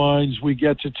high-quality wines we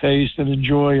get to taste and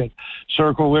enjoy at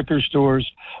Circle Liquor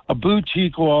Stores. A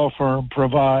boutique law firm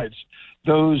provides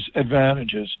those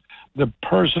advantages, the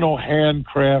personal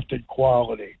handcrafted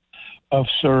quality of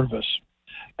service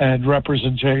and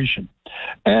representation,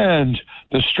 and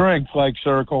the strength like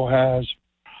Circle has,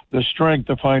 the strength,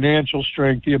 the financial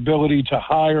strength, the ability to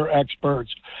hire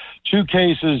experts. Two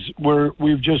cases where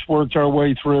we've just worked our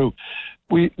way through.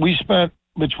 We spent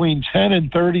between $10,000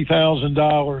 and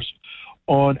 $30,000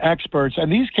 on experts, and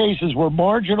these cases were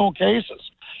marginal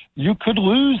cases. You could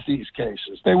lose these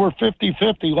cases. They were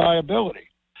 50-50 liability.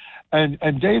 And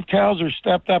Dave Kauser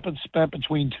stepped up and spent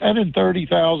between $10,000 and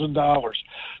 $30,000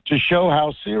 to show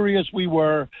how serious we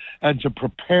were and to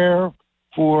prepare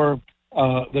for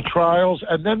the trials,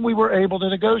 and then we were able to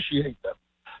negotiate them.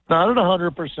 Not at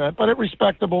 100%, but at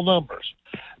respectable numbers.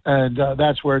 And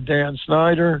that's where Dan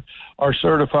Snyder, our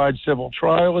certified civil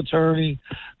trial attorney,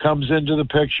 comes into the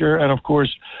picture. And, of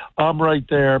course, I'm right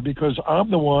there because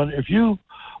I'm the one. If you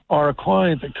are a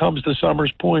client that comes to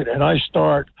Summers Point and I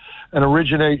start and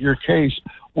originate your case,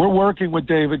 we're working with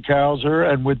David Kauser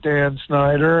and with Dan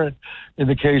Snyder. And in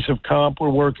the case of comp, we're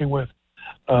working with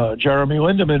Jeremy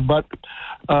Lindemann. But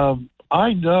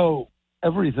I know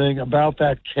everything about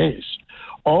that case.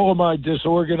 All of my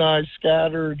disorganized,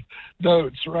 scattered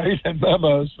notes, right, and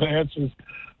memos, Vance is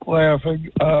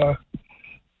laughing,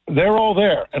 they're all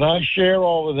there, and I share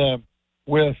all of them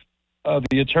with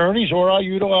the attorneys, or I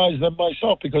utilize them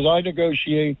myself because I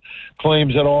negotiate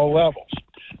claims at all levels.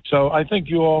 So I think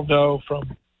you all know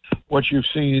from what you've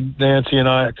seen Nancy and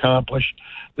I accomplish,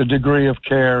 the degree of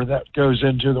care that goes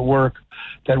into the work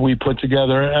that we put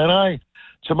together. And I,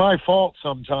 to my fault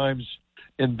sometimes,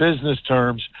 in business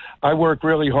terms, I work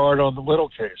really hard on the little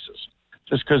cases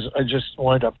just because I just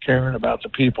wind up caring about the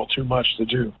people too much to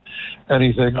do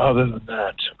anything other than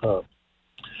that.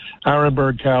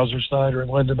 Ehrenberg, Kauser, Snyder,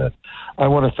 and Lindemann, I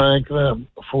want to thank them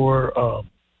for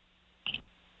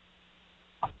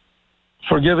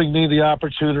giving me the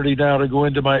opportunity now to go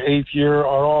into my 8th year.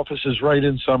 Our office is right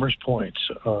in Summers Point,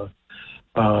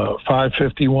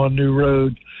 551 New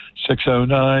Road,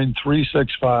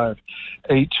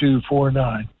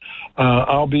 609-365-8249.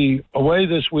 I'll be away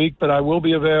this week, but I will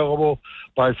be available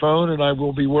by phone, and I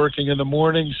will be working in the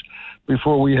mornings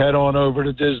before we head on over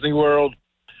to Disney World.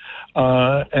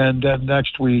 And then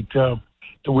next week, the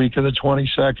week of the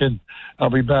 22nd, I'll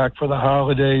be back for the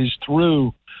holidays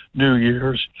through New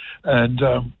Year's, and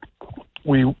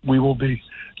we will be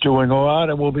doing a lot,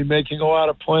 and we'll be making a lot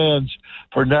of plans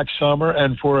for next summer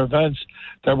and for events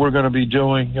that we're going to be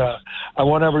doing. I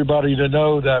want everybody to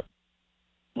know that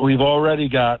we've already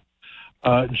got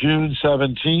June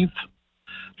 17th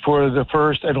for the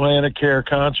first Atlantic Care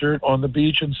concert on the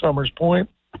beach in Summers Point.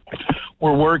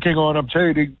 We're working on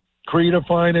obtaining CRETA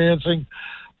financing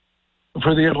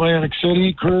for the Atlantic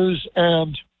City cruise,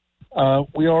 and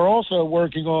we are also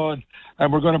working on,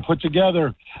 and we're going to put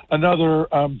together another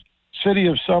City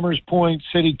of Summers Point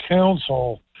City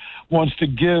Council wants to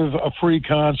give a free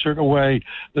concert away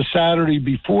the Saturday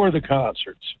before the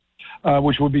concerts,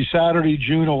 which would be Saturday,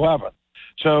 June 11th.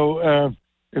 So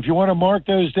if you want to mark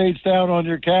those dates down on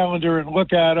your calendar and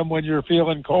look at them when you're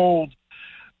feeling cold,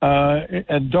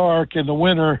 and dark in the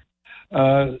winter,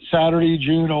 Saturday,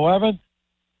 June 11th,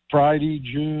 Friday,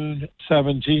 June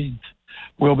 17th.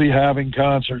 We'll be having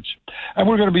concerts. And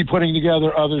we're going to be putting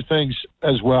together other things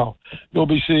as well. You'll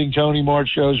be seeing Tony Mart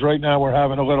shows. Right now we're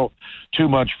having a little too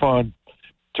much fun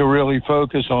to really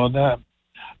focus on that.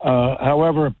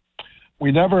 However,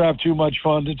 we never have too much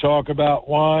fun to talk about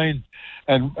wine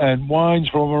and wines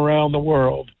from around the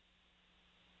world.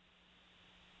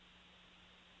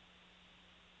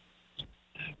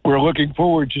 We're looking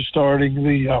forward to starting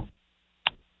the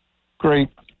great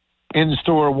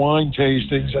in-store wine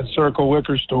tastings at Circle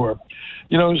Liquor Store.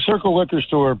 You know, Circle Liquor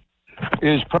Store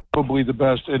is probably the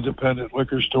best independent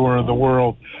liquor store in the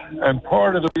world. And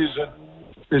part of the reason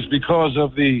is because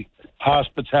of the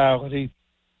hospitality,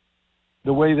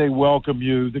 the way they welcome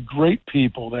you, the great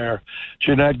people there.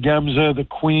 Jeanette Gemza, the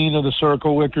queen of the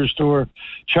Circle Liquor Store.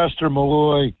 Chester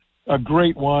Malloy, a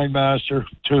great wine master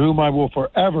to whom I will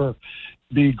forever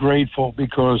be grateful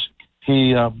because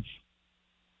he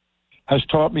has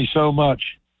taught me so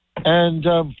much. And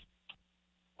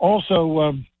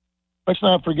also, let's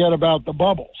not forget about the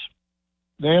bubbles.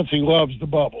 Nancy loves the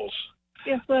bubbles.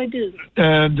 Yes, I do.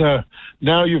 And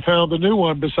now you found a new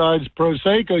one. Besides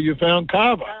Prosecco, you found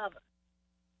Cava.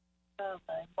 Cava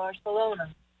in Barcelona.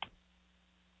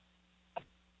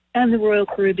 And the Royal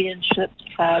Caribbean ships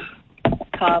have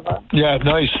Cava. Yeah,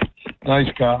 nice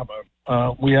Cava.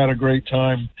 We had a great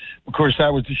time. Of course,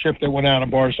 that was the ship that went out of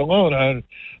Barcelona. And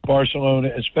Barcelona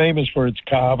is famous for its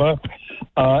Cava.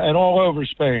 And all over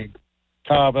Spain,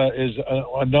 Cava is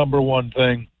a number one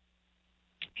thing.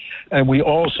 And we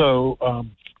also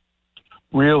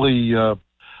really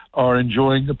are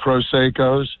enjoying the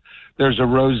Proseccos. There's a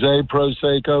Rosé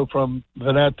Prosecco from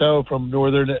Veneto, from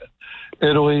northern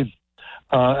Italy.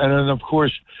 And then, of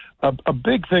course, a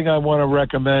big thing I want to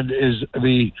recommend is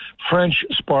the French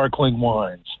sparkling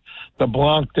wines, the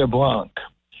Blanc de Blanc,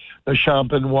 the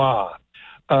Champenois.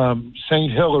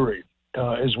 St. Hilary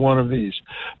is one of these.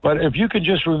 But if you can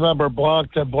just remember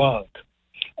Blanc de Blanc,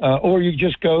 or you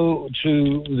just go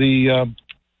to the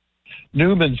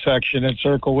Newman section at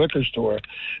Circle Liquor Store,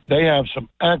 they have some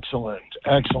excellent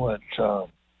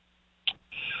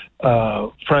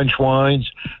French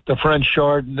wines, the French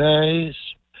Chardonnays.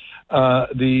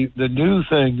 The new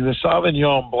thing, the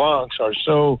Sauvignon Blancs are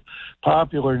so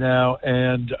popular now,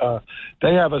 and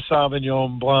they have a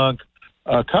Sauvignon Blanc,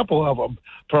 a couple of them,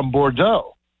 from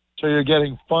Bordeaux. So you're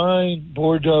getting fine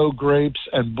Bordeaux grapes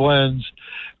and blends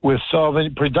with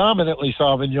predominantly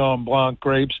Sauvignon Blanc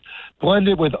grapes,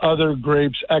 blended with other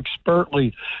grapes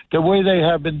expertly, the way they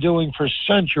have been doing for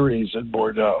centuries in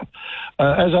Bordeaux.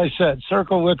 As I said,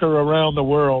 Circle Liquor around the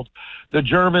world, the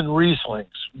German Rieslings,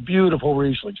 beautiful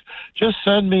Rieslings. Just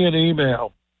send me an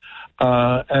email,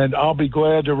 and I'll be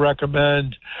glad to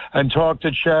recommend and talk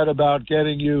to Chad about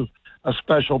getting you a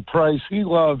special price. He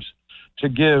loves to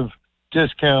give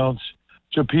discounts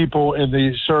to people in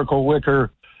the Circle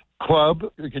Liquor Club.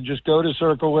 You can just go to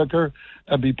Circle Liquor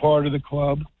and be part of the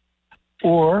club,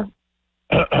 or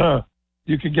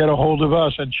you can get a hold of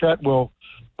us, and Chet will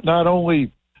not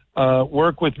only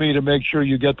work with me to make sure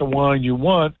you get the wine you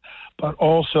want, but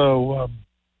also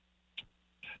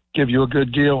give you a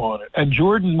good deal on it. And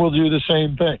Jordan will do the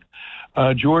same thing.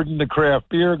 Jordan, the craft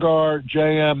beer guard,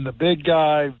 JM, the big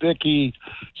guy, Vicky,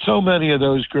 so many of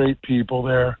those great people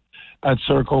there at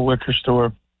Circle Liquor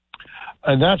Store.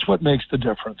 And that's what makes the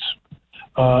difference.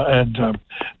 And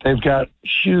they've got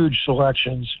huge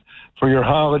selections for your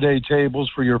holiday tables,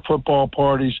 for your football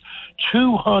parties,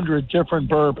 200 different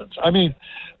bourbons. I mean,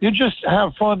 you just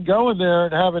have fun going there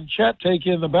and having Chet take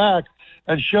you in the back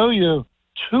and show you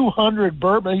 200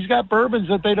 bourbons. He's got bourbons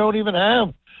that they don't even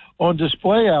have on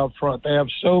display out front. They have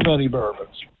so many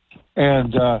bourbons.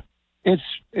 And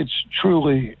it's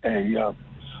truly a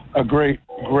great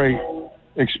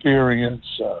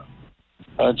experience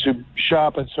to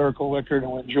shop at Circle Liquor,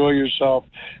 to enjoy yourself.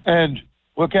 And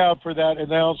look out for that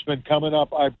announcement coming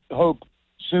up, I hope,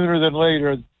 sooner than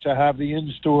later, to have the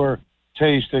in-store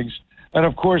tastings. And,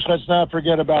 of course, let's not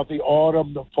forget about the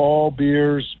autumn, the fall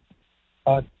beers.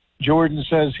 Jordan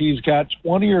says he's got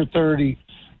 20 or 30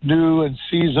 new and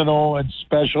seasonal and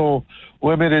special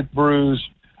limited brews.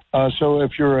 So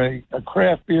if you're a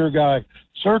craft beer guy,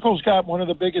 Circle's got one of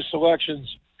the biggest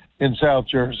selections in South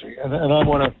Jersey. And I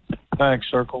want to thank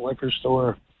Circle Liquor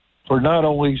Store for not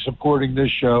only supporting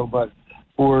this show, but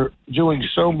for doing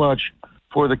so much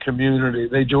for the community.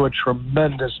 They do a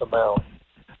tremendous amount.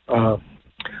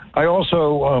 I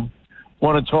also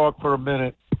want to talk for a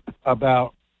minute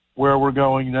about where we're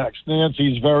going next.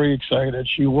 Nancy's very excited.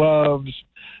 She loves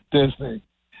Disney.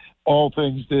 all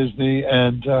things Disney,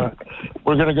 and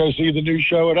we're going to go see the new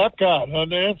show at Epcot, huh,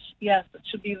 Nance? Yes, it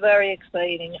should be very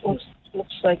exciting. It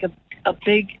looks like a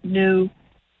big new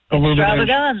Illumination.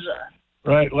 extravaganza.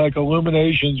 Right, like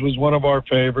Illuminations was one of our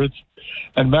favorites,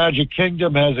 and Magic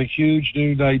Kingdom has a huge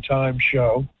new nighttime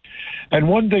show. And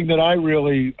one thing that I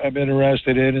really am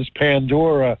interested in is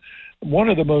Pandora, one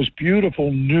of the most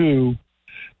beautiful new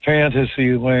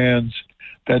fantasy lands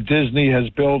that Disney has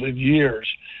built in years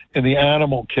in the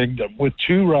Animal Kingdom, with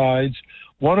 2 rides,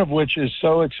 one of which is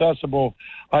so accessible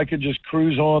I could just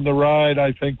cruise on the ride,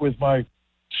 I think, with my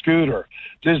scooter.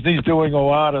 Disney's doing a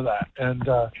lot of that, and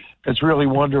it's really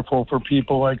wonderful for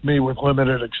people like me with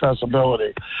limited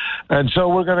accessibility. And so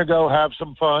we're going to go have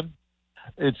some fun.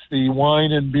 It's the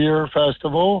Wine and Beer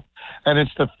Festival, and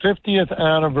it's the 50th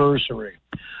anniversary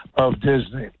of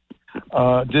Disney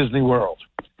World.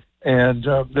 And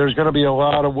there's going to be a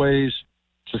lot of ways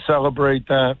to celebrate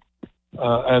that.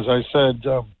 As I said,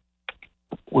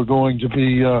 we're going to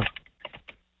be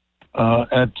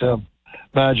at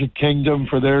Magic Kingdom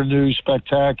for their new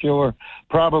spectacular,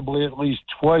 probably at least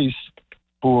twice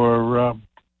for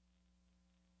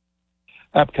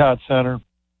Epcot Center.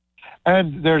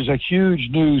 And there's a huge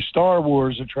new Star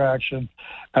Wars attraction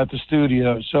at the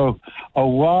studio. So a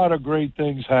lot of great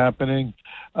things happening.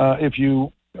 If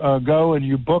you go and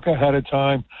you book ahead of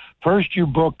time, first you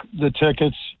book the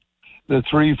tickets, the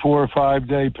 3, 4, 5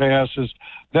 day passes.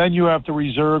 Then you have to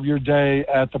reserve your day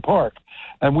at the park.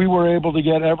 And we were able to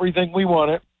get everything we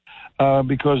wanted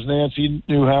because Nancy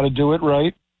knew how to do it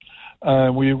right.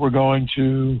 We were going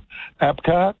to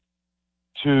Epcot,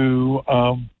 to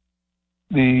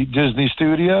the Disney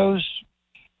Studios,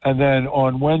 and then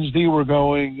on Wednesday we're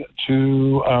going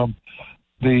to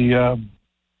the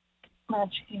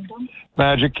Magic Kingdom.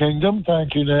 Magic Kingdom.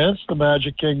 Thank you, Nance. The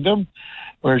Magic Kingdom,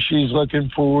 where she's looking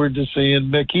forward to seeing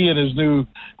Mickey in his new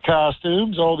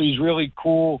costumes, all these really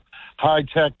cool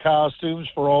high-tech costumes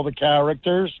for all the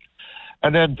characters.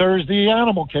 And then Thursday,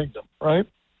 Animal Kingdom, right?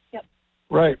 Yep.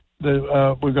 Right.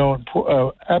 We're going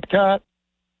Epcot,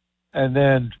 and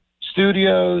then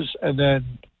Studios, and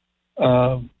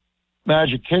then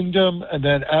Magic Kingdom, and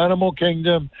then Animal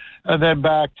Kingdom, and then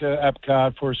back to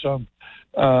Epcot for some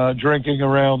drinking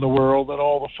around the world and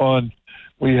all the fun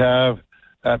we have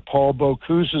at Paul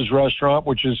Bocuse's restaurant,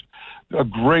 which is a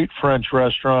great French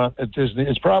restaurant at Disney.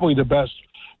 It's probably the best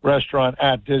restaurant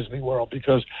at Disney World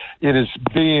because it is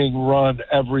being run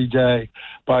every day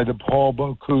by the Paul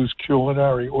Bocuse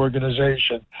Culinary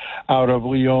Organization out of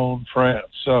Lyon, France.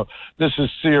 So this is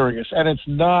serious. And it's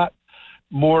not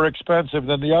more expensive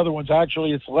than the other ones.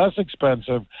 Actually, it's less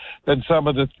expensive than some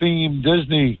of the themed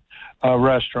Disney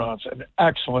restaurants. And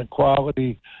excellent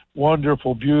quality,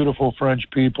 wonderful, beautiful French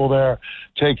people there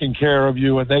taking care of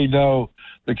you, and they know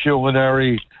the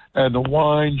culinary and the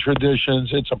wine traditions.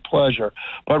 It's a pleasure.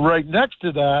 But right next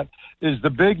to that is the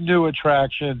big new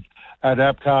attraction at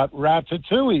Epcot,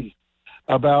 Ratatouille,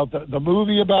 about the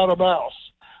movie about a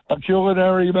mouse, a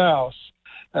culinary mouse,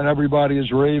 and everybody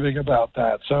is raving about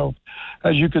that. So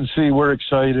as you can see, we're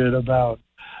excited about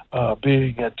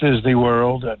being at Disney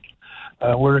World, and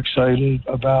we're excited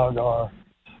about our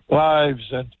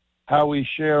lives and how we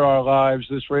share our lives.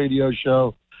 This radio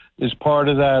show is part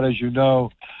of that. As you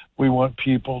know, we want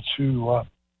people to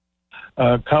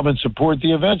come and support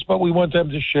the events, but we want them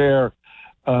to share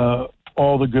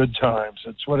all the good times.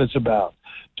 That's what it's about.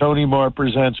 Tony Mart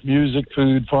Presents music,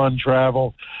 food, fun,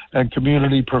 travel, and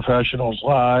community professionals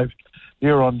live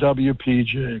here on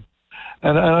WPG.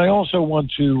 And I also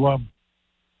want to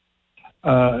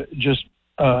just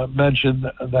mention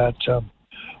that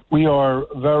we are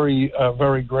very,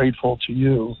 very grateful to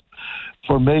you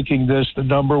for making this the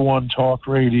 #1 talk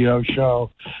radio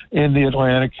show in the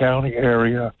Atlantic County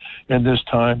area in this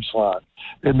time slot.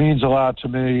 It means a lot to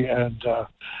me, and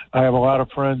I have a lot of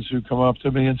friends who come up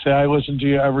to me and say, I listen to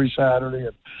you every Saturday,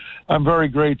 and I'm very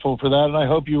grateful for that, and I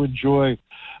hope you enjoy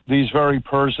these very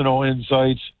personal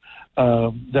insights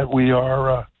that we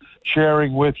are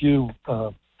sharing with you.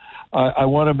 I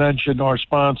want to mention our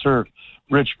sponsor,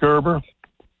 Rich Gerber,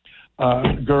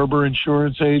 Gerber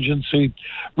Insurance Agency.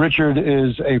 Richard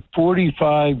is a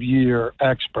 45-year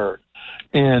expert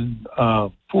in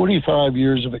 45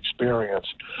 years of experience.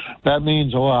 That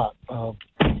means a lot,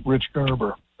 Rich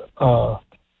Gerber.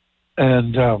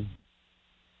 And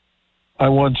I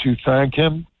want to thank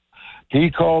him.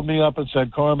 He called me up and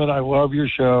said, Carmen, I love your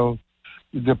show.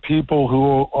 The people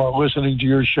who are listening to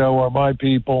your show are my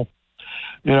people.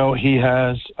 You know, he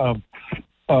has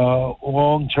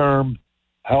long-term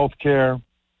health care.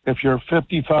 If you're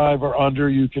 55 or under,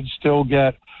 you can still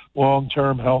get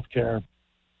long-term health care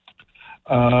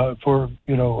for,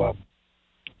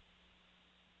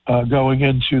 going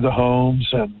into the homes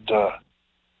and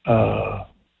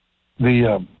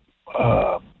the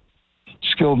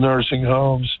skilled nursing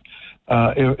homes.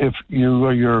 If you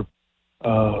or your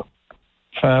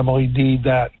family need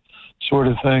that sort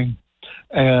of thing.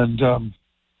 And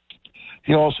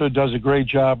he also does a great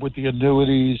job with the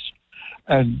annuities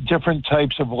and different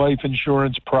types of life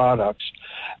insurance products.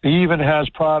 He even has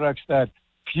products that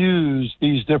fuse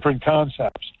these different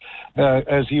concepts.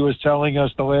 As he was telling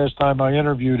us the last time I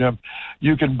interviewed him,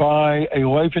 you can buy a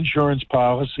life insurance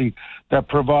policy that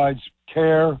provides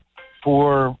care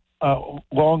for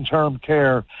long-term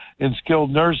care in skilled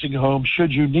nursing homes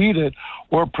should you need it,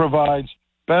 or provides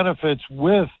benefits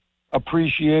with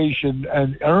appreciation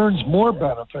and earns more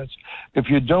benefits if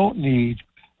you don't need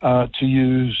to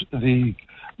use the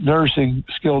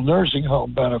skilled nursing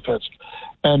home benefits.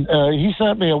 And he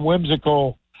sent me a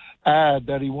whimsical ad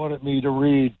that he wanted me to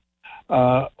read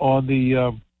on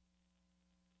the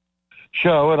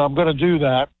show, and I'm going to do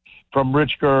that, from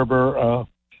Rich Gerber.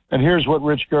 And here's what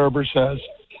Rich Gerber says.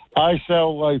 I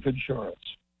sell life insurance.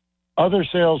 Other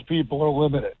salespeople are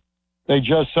limited. They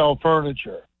just sell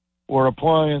furniture or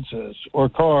appliances or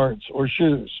cards or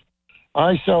shoes.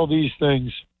 I sell these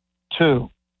things too.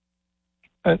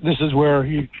 And this is where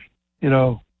he,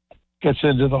 gets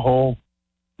into the whole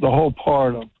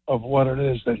part of what it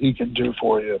is that he can do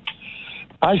for you.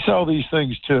 I sell these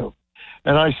things too.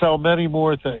 And I sell many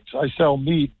more things. I sell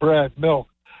meat, bread, milk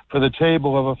for the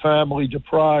table of a family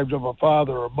deprived of a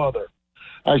father or mother.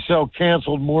 I sell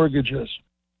canceled mortgages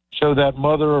so that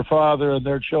mother or father and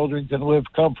their children can live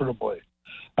comfortably.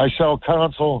 I sell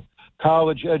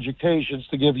college educations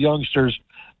to give youngsters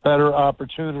better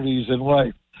opportunities in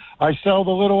life. I sell the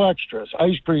little extras,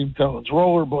 ice cream cones,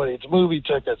 rollerblades, movie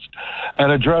tickets,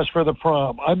 and a dress for the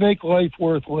prom. I make life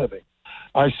worth living.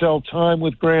 I sell time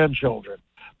with grandchildren,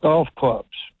 golf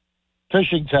clubs,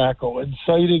 fishing tackle,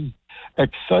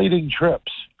 exciting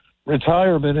trips,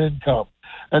 retirement income,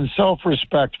 and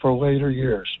self-respect for later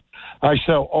years. I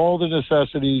sell all the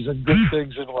necessities and good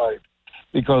things in life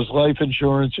because life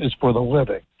insurance is for the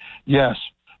living. Yes,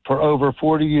 for over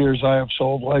 40 years I have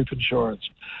sold life insurance.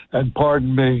 And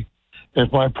pardon me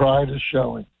if my pride is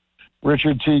showing.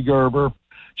 Richard T. Gerber,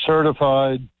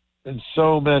 certified in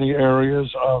so many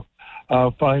areas of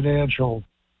financial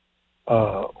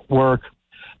work.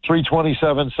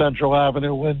 327 Central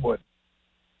Avenue, Linwood,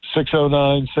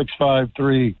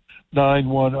 609-653-9101,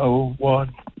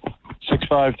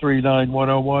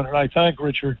 653-9101. And I thank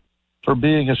Richard for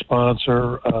being a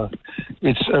sponsor.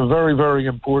 It's very, very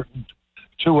important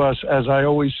to us. As I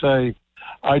always say,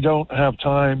 I don't have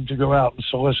time to go out and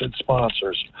solicit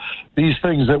sponsors. These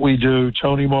things that we do,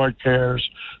 Tony Mart Cares,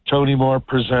 Tony Mart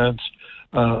Presents,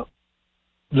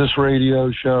 this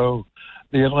radio show,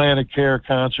 the Atlantic Care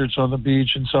concerts on the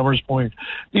beach in Summers Point,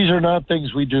 these are not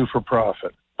things we do for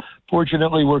profit.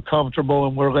 Fortunately, we're comfortable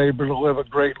and we're able to live a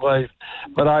great life.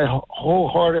 But I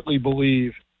wholeheartedly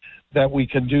believe that we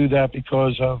can do that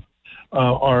because of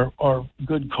our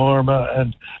good karma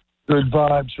and good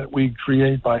vibes that we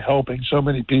create by helping so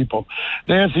many people.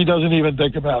 Nancy doesn't even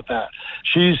think about that.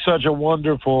 She's such a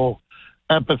wonderful,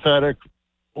 empathetic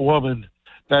woman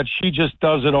that she just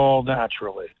does it all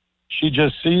naturally. She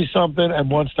just sees something and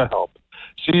wants to help.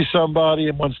 Sees somebody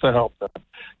and wants to help them.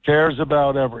 Cares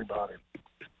about everybody.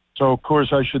 So, of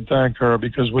course, I should thank her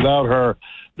because without her,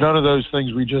 none of those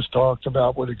things we just talked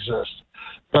about would exist.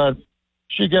 But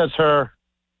she gets her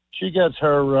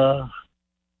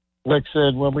licks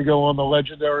in when we go on the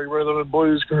legendary Rhythm and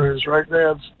Blues Cruise, right,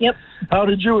 Nance? Yep. How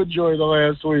did you enjoy the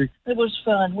last week? It was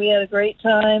fun. We had a great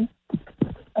time.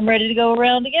 I'm ready to go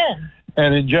around again.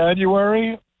 And in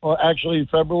January, well, actually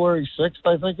February 6th,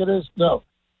 I think it is. No,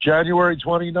 January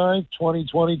 29th,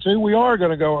 2022, we are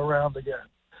going to go around again.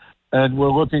 And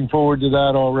we're looking forward to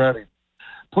that already.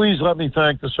 Please let me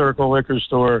thank the Circle Liquor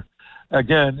Store.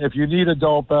 Again, if you need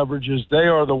adult beverages, they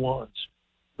are the ones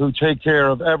who take care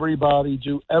of everybody,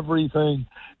 do everything,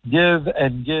 give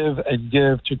and give and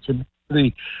give to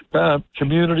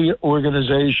community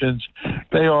organizations.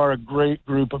 They are a great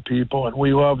group of people, and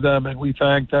we love them, and we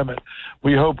thank them, and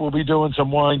we hope we'll be doing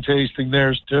some wine tasting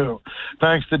theirs too.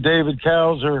 Thanks to David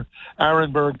Kauser,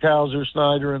 Arenberg, Kauser,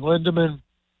 Snyder, and Lindemann.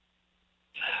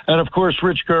 And, of course,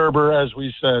 Rich Gerber, as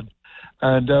we said.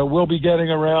 And we'll be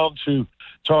getting around to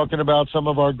talking about some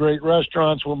of our great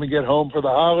restaurants when we get home for the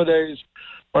holidays.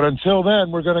 But until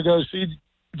then, we're going to go see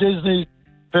Disney's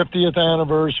 50th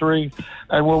anniversary,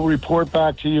 and we'll report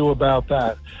back to you about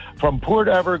that. From Port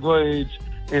Everglades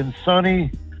in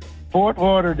sunny Fort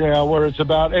Lauderdale, where it's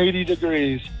about 80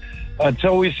 degrees.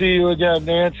 Until we see you again,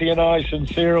 Nancy and I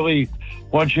sincerely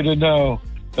want you to know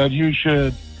that you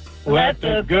should Let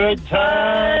the good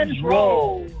times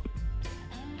roll.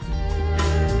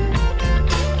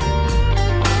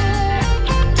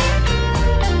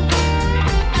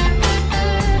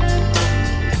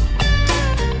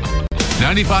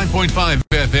 .5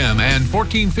 FM and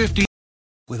 1450.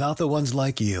 Without the ones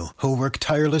like you, who work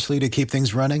tirelessly to keep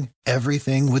things running,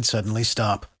 everything would suddenly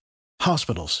stop.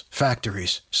 Hospitals,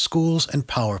 factories, schools, and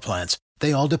power plants,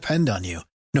 they all depend on you.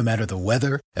 No matter the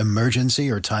weather, emergency,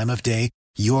 or time of day,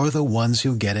 you're the ones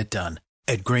who get it done.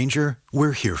 At Grainger,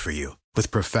 we're here for you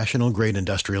with professional-grade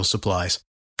industrial supplies.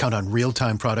 Count on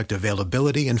real-time product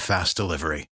availability and fast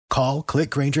delivery. Call, click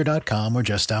Grainger.com, or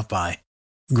just stop by.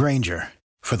 Grainger,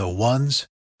 for the ones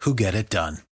who get it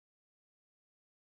done.